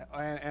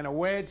and a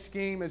wedge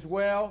scheme as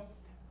well.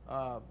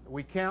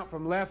 We count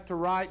from left to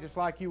right just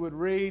like you would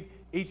read.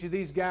 Each of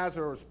these guys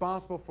are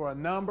responsible for a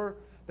number.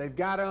 They've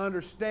got to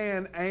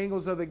understand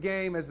angles of the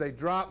game as they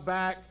drop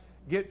back,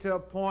 get to a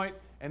point,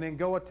 and then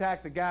go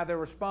attack the guy they're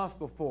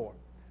responsible for.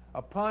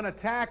 Upon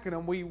attacking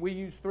them, we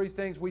use 3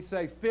 things. We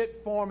say fit,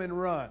 form, and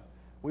run.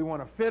 We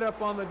want to fit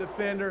up on the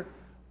defender,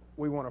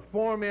 we want to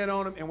form in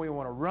on him, and we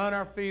want to run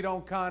our feet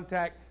on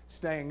contact,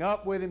 staying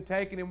up with him,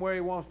 taking him where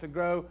he wants to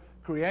go,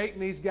 creating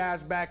these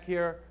guys back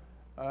here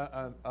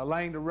a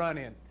lane to run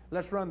in.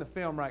 Let's run the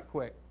film right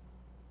quick.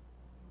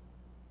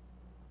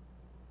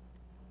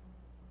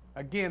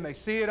 Again, they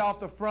see it off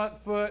the front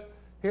foot.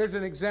 Here's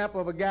an example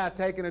of a guy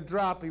taking a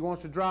drop. He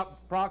wants to drop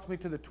approximately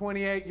to the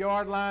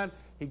 28-yard line.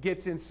 He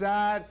gets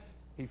inside.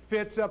 He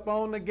fits up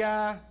on the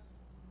guy.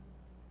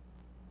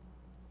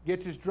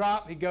 Gets his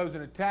drop. He goes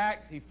and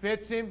attacks. He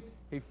fits him.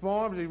 He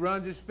forms. He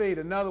runs his feet.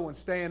 Another one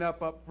staying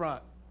up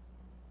front.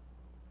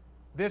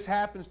 This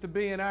happens to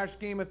be, in our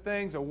scheme of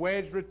things, a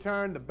wedge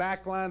return. The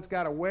back line's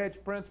got a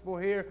wedge principle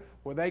here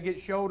where they get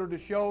shoulder to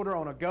shoulder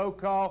on a go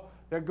call.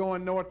 They're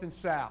going north and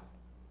south.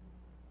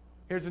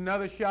 Here's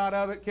another shot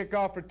of it,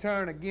 kickoff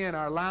return. Again,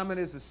 our alignment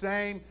is the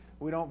same.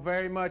 We don't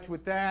vary much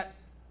with that.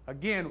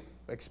 Again,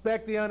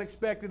 expect the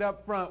unexpected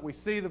up front. We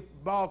see the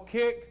ball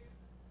kicked.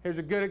 Here's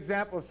a good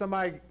example of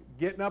somebody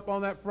getting up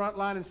on that front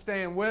line and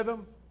staying with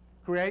them,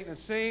 creating a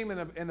seam, and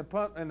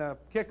the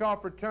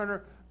kickoff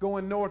returner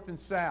going north and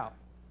south.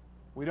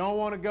 We don't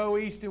want to go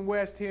east and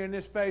west here in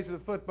this phase of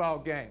the football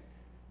game.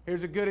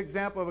 Here's a good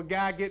example of a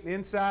guy getting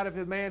inside of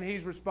the man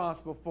he's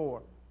responsible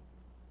for.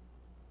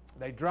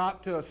 They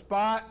drop to a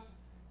spot,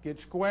 get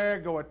square,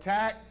 go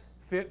attack,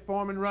 fit,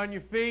 form, and run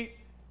your feet.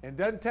 And it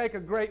doesn't take a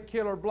great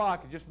killer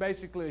block. It's just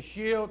basically a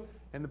shield,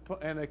 and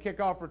the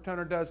kickoff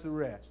returner does the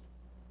rest.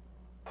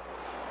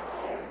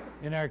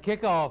 In our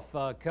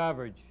kickoff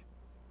coverage,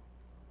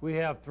 we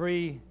have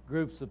three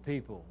groups of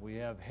people. We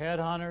have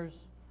headhunters,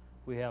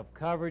 we have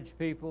coverage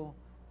people,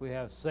 we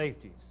have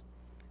safeties.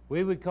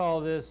 We would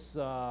call this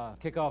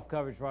kickoff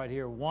coverage right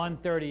here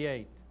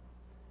 138.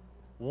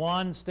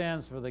 1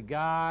 stands for the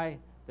guy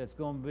that's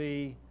going to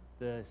be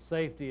the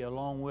safety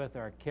along with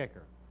our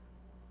kicker.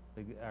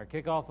 Our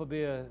kickoff will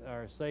be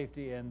our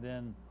safety, and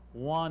then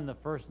 1, the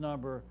first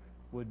number,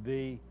 would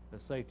be the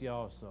safety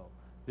also.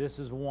 This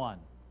is 1.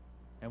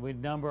 And we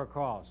number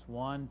across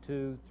 1,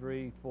 2,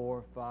 3,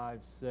 4, 5,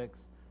 6,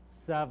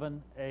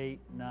 7, 8,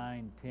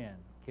 9, 10.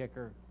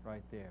 Kicker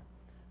right there.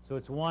 So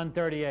it's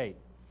 138.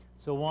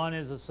 So 1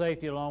 is a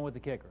safety along with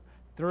the kicker.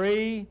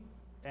 3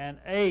 and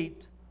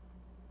 8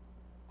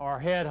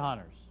 are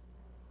headhunters.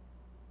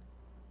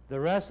 The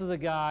rest of the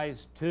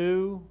guys,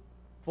 2,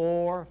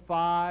 4,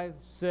 5,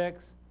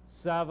 6,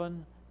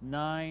 7,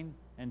 9,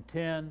 and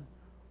 10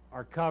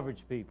 are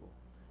coverage people.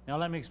 Now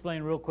let me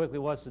explain real quickly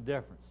what's the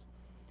difference.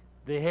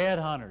 The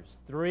headhunters,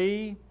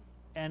 3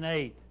 and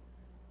 8,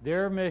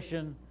 their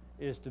mission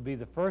is to be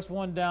the first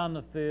one down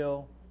the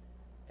field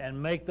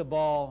and make the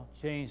ball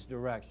change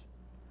direction.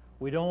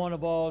 We don't want the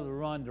ball to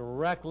run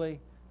directly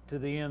to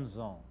the end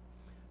zone.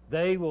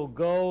 They will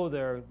go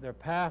their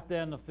path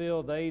down the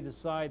field. They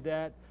decide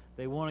that.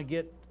 They want to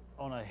get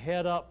on a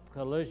head-up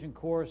collision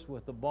course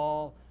with the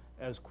ball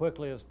as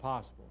quickly as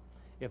possible.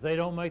 If they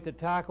don't make the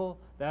tackle,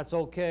 that's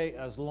okay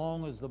as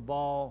long as the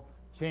ball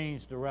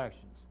changes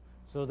directions.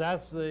 So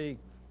that's the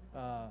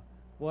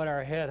what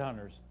our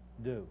headhunters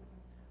do.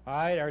 All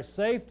right, our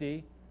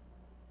safety,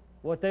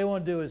 what they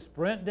want to do is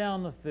sprint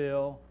down the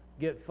field,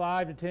 get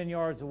 5 to 10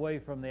 yards away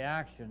from the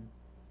action,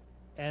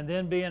 and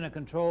then be in a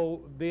control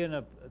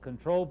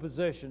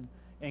position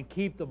and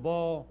keep the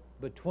ball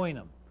between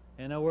them.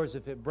 In other words,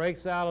 if it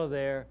breaks out of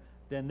there,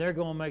 then they're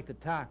going to make the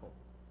tackle.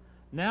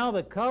 Now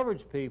the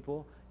coverage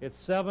people, it's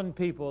 7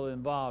 people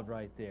involved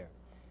right there.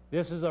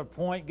 This is our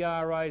point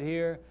guy right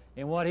here,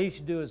 and what he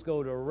should do is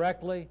go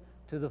directly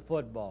to the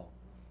football.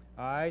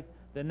 All right?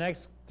 The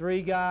next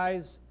 3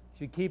 guys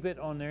should keep it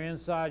on their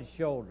inside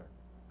shoulder.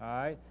 All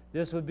right?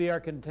 This would be our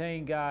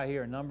contain guy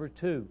here, number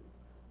 2.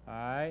 All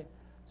right?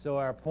 So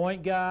our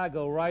point guy,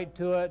 go right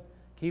to it,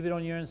 keep it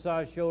on your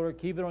inside shoulder,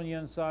 keep it on your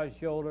inside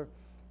shoulder,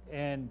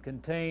 and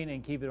contain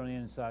and keep it on the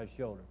inside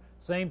shoulder.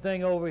 Same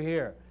thing over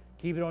here.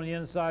 Keep it on the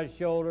inside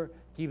shoulder,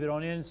 keep it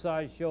on the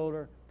inside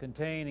shoulder,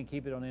 contain and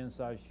keep it on the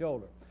inside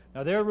shoulder.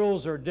 Now their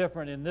rules are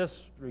different in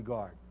this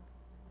regard.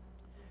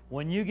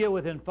 When you get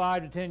within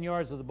 5 to 10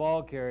 yards of the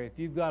ball carrier, if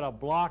you've got a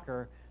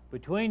blocker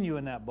between you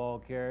and that ball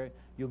carrier,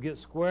 you'll get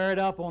squared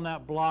up on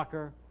that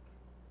blocker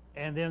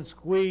and then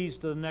squeeze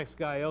to the next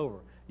guy over.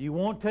 You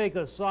won't take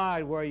a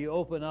side where you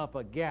open up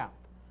a gap.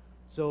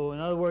 So in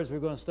other words, we're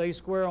going to stay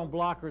square on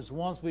blockers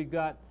once we've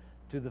got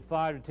to the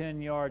 5 to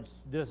 10 yards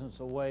distance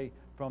away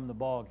from the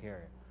ball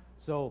carrier.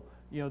 So,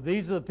 you know,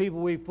 these are the people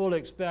we fully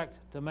expect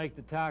to make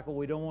the tackle.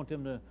 We don't want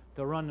them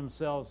to run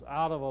themselves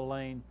out of a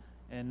lane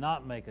and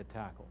not make a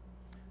tackle.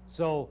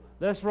 So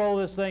let's roll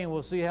this thing and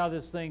we'll see how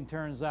this thing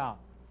turns out.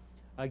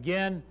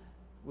 Again,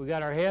 we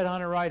got our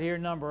headhunter right here,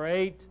 number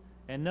 8,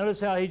 and notice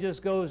how he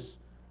just goes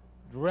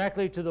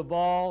directly to the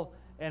ball,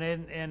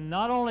 and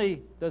not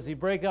only does he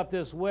break up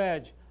this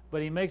wedge,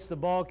 but he makes the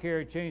ball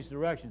carrier change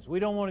directions. We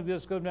don't want to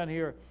just go down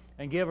here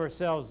and give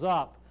ourselves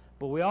up,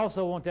 but we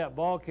also want that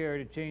ball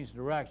carrier to change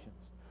directions.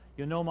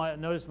 You'll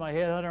notice my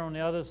headhunter on the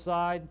other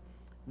side,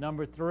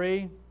 number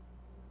 3.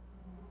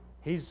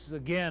 He's,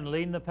 again,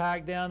 leading the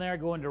pack down there,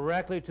 going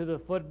directly to the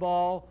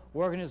football,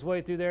 working his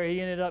way through there. He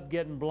ended up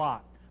getting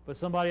blocked, but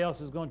somebody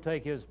else is going to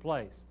take his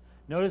place.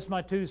 Notice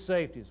my 2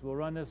 safeties. We'll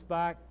run this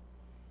back.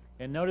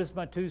 And notice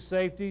my 2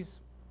 safeties.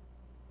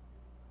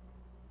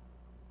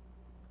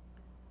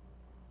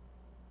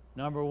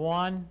 Number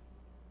 1.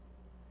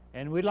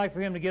 And we'd like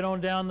for him to get on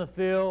down the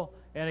field.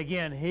 And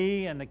again,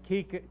 he and the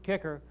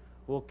kicker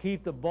will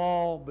keep the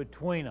ball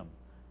between them.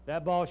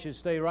 That ball should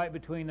stay right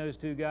between those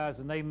 2 guys,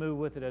 and they move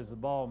with it as the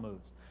ball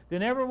moves.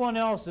 Then everyone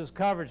else is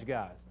coverage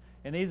guys.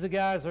 And these are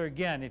guys are,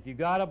 again, if you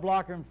got a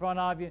blocker in front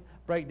of you,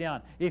 break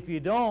down. If you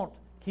don't,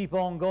 keep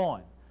on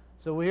going.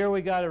 So here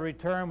we got a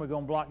return. We're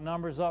going to block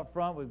numbers up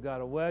front. We've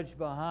got a wedge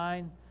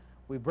behind.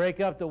 We break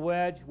up the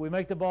wedge. We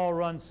make the ball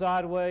run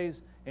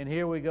sideways, and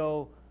here we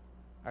go.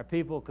 Our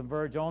people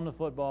converge on the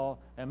football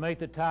and make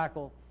the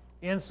tackle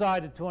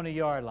inside the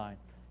 20-yard line.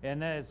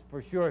 And that's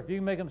for sure. If you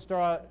can make them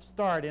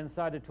start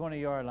inside the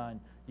 20-yard line,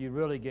 you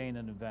really gain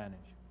an advantage.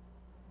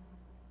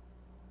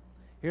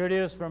 Here it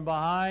is from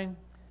behind.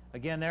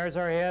 Again, there's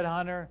our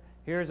headhunter.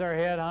 Here's our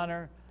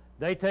headhunter.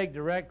 They take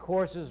direct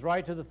courses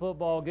right to the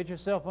football. Get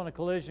yourself on a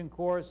collision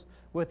course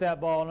with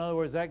that ball. In other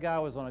words, that guy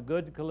was on a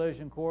good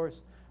collision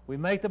course. We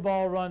make the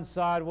ball run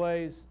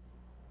sideways,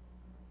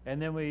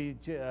 and then we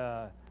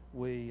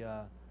we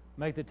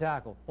make the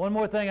tackle. One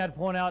more thing I'd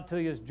point out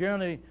to you is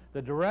generally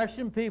the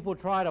direction people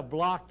try to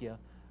block you,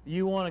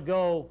 you want to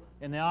go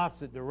in the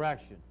opposite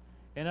direction.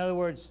 In other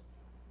words,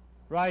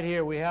 right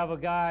here we have a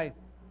guy,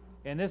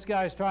 and this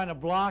guy's trying to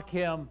block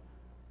him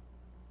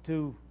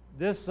to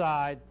this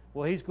side.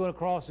 Well, he's going to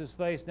cross his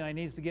face now. He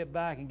needs to get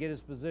back and get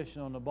his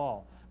position on the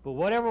ball. But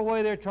whatever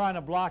way they're trying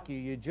to block you,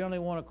 you generally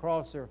want to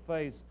cross their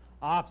face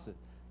opposite.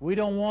 We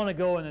don't want to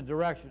go in the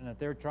direction that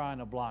they're trying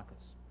to block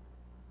us.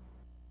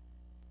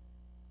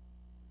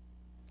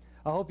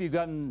 I hope you've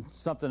gotten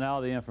something out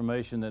of the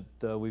information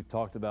that we've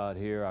talked about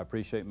here. I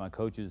appreciate my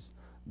coaches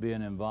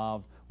being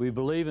involved. We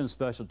believe in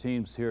special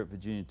teams here at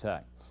Virginia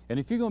Tech. And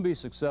if you're going to be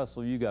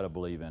successful, you got to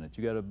believe in it.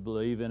 You got to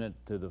believe in it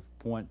to the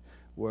point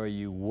where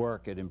you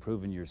work at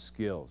improving your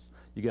skills.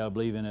 You got to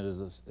believe in it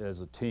as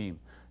a team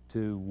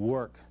to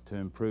work to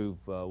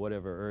improve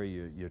whatever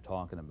area you're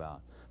talking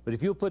about. But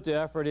if you'll put the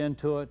effort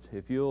into it,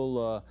 if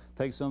you'll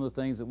take some of the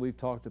things that we've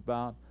talked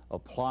about,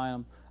 apply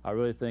them, I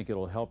really think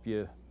it'll help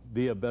you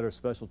be a better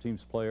special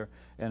teams player,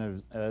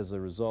 and as a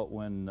result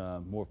win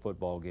more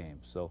football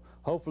games. So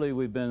hopefully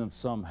we've been of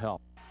some help.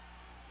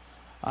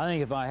 I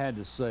think if I had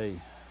to say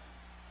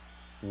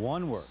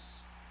one word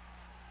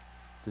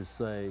to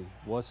say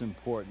what's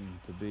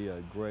important to be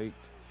a great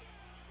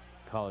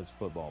college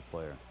football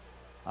player,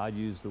 I'd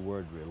use the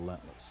word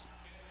relentless.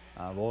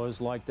 I've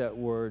always liked that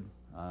word.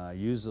 I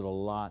use it a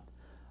lot,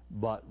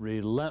 but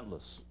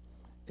relentless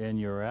in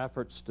your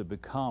efforts to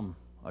become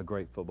a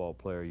great football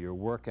player, your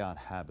workout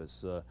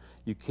habits.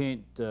 You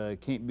can't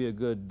be a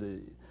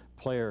good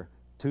player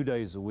 2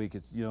 days a week.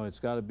 It's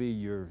got to be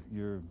you're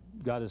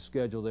got a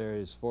schedule there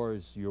as far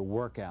as your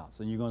workouts,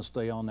 and you're going to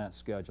stay on that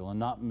schedule and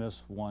not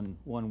miss one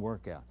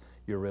workout.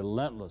 You're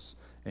relentless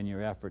in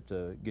your effort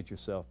to get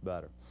yourself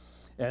better.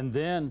 And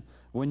then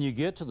when you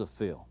get to the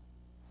field,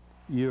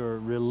 you're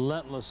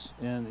relentless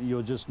and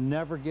you'll just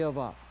never give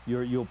up.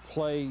 You'll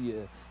play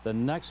the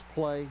next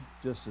play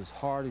just as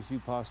hard as you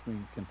possibly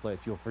can play it.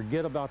 You'll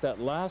forget about that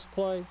last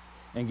play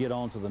and get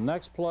on to the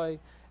next play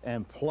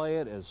and play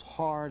it as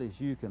hard as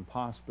you can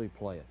possibly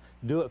play it.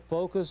 Do it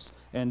focused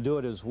and do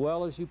it as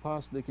well as you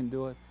possibly can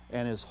do it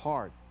and as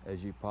hard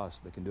as you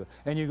possibly can do it.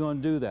 And you're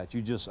going to do that.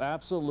 You just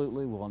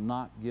absolutely will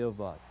not give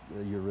up.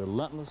 You're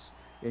relentless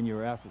in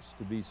your efforts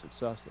to be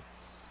successful.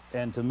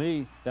 And to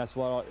me, that's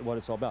what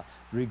it's all about.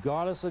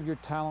 Regardless of your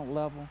talent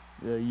level,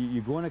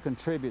 you're going to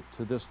contribute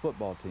to this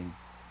football team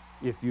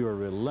if you're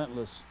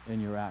relentless in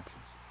your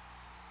actions.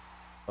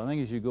 I think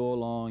as you go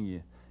along,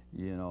 you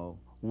know,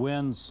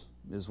 wins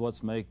is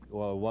what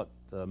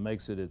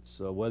makes it. It's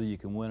whether you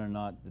can win or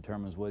not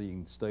determines whether you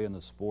can stay in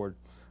the sport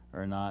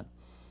or not.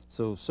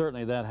 So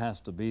certainly that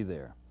has to be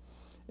there.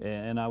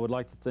 And I would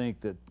like to think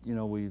that, you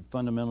know, we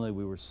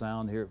were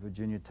sound here at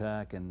Virginia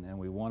Tech, and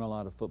we won a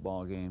lot of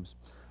football games.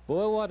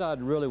 But what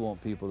I'd really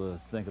want people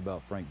to think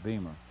about Frank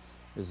Beamer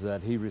is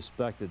that he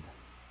respected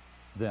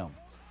them.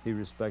 He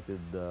respected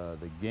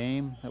the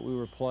game that we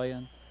were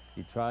playing.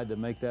 He tried to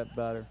make that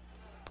better.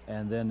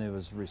 And then there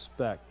was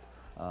respect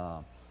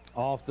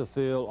off the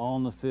field,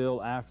 on the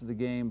field, after the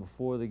game,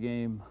 before the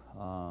game.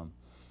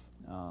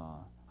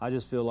 I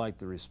just feel like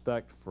the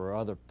respect for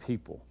other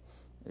people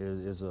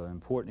is an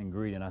important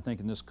ingredient. I think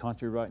in this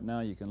country right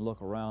now, you can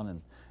look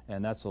around,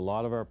 and that's a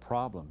lot of our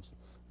problems,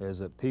 is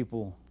that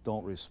people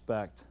don't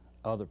respect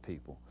other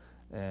people.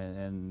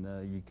 And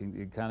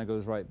it kind of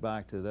goes right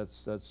back to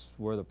that's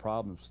where the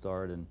problems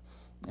start.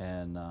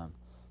 And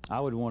I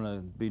would want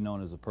to be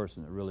known as a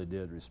person that really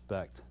did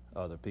respect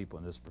other people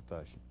in this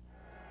profession.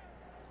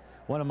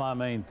 One of my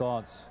main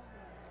thoughts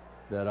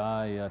that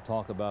I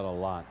talk about a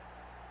lot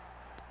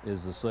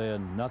is the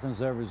saying,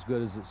 nothing's ever as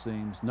good as it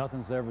seems,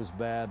 nothing's ever as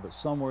bad, but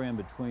somewhere in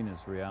between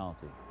is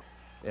reality.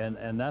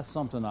 And that's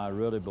something I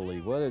really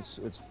believe, whether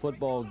it's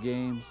football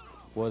games,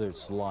 whether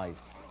it's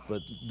life,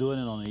 but doing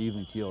it on an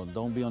even keel. And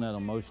don't be on that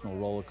emotional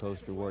roller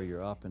coaster where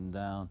you're up and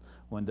down.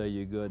 One day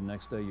you're good,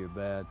 next day you're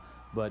bad.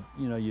 But,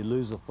 you know, you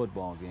lose a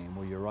football game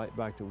where you're right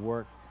back to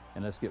work,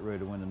 and let's get ready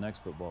to win the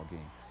next football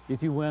game.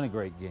 If you win a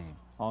great game,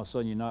 all of a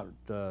sudden you're not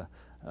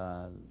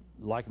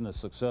liking the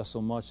success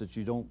so much that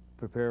you don't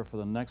prepare for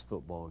the next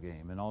football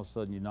game, and all of a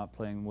sudden you're not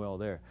playing well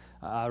there.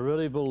 I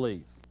really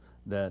believe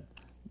that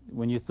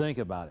when you think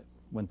about it,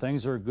 when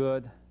things are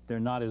good, they're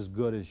not as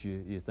good as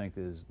you think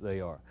they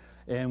are.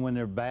 And when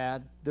they're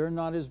bad, they're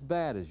not as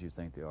bad as you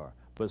think they are.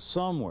 But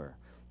somewhere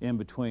in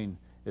between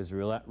is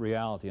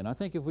reality. And I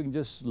think if we can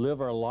just live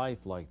our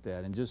life like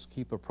that and just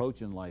keep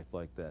approaching life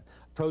like that,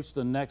 approach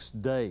the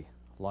next day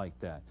like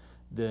that,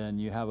 then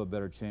you have a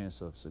better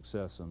chance of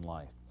success in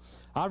life.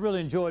 I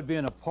really enjoyed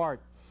being a part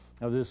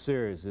of this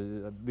series,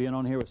 being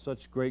on here with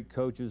such great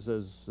coaches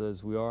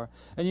as we are.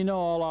 And you know,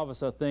 all of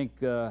us, I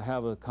think,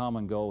 have a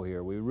common goal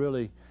here. We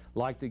really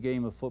like the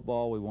game of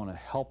football. We want to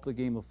help the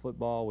game of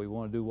football. We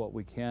want to do what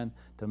we can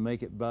to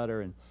make it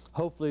better. And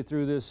hopefully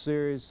through this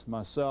series,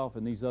 myself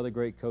and these other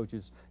great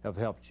coaches have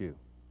helped you.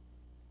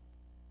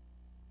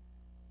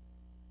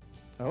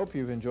 I hope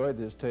you've enjoyed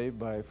this tape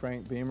by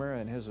Frank Beamer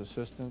and his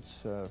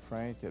assistants.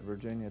 Frank at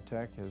Virginia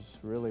Tech has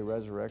really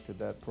resurrected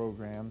that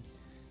program.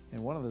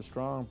 And one of the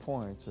strong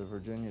points of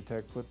Virginia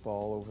Tech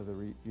football over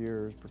the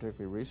years,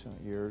 particularly recent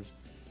years,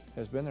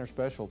 has been their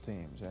special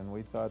teams. And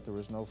we thought there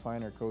was no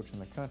finer coach in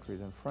the country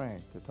than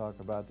Frank to talk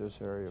about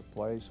this area of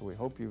play. So we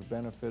hope you've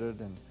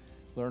benefited and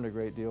learned a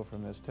great deal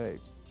from this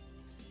tape.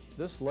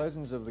 This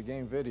Legends of the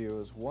Game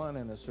video is one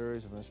in a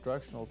series of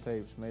instructional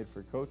tapes made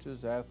for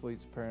coaches,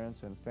 athletes,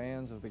 parents, and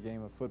fans of the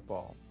game of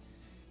football.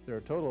 There are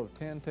a total of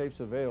 10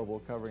 tapes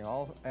available covering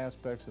all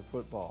aspects of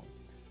football.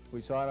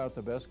 We sought out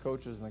the best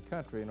coaches in the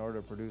country in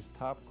order to produce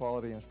top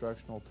quality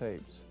instructional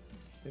tapes.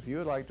 If you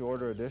would like to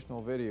order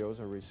additional videos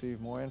or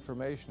receive more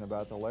information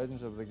about the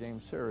Legends of the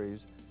Game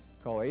series,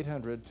 call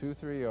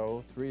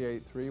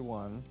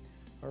 800-230-3831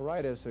 or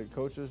write us at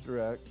Coaches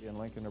Direct in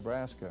Lincoln,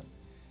 Nebraska.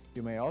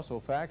 You may also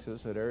fax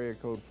us at area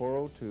code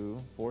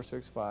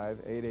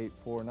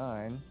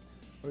 402-465-8849,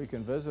 or you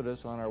can visit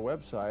us on our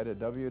website at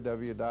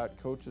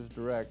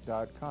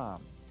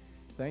www.coachesdirect.com.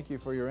 Thank you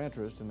for your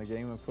interest in the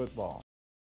game of football.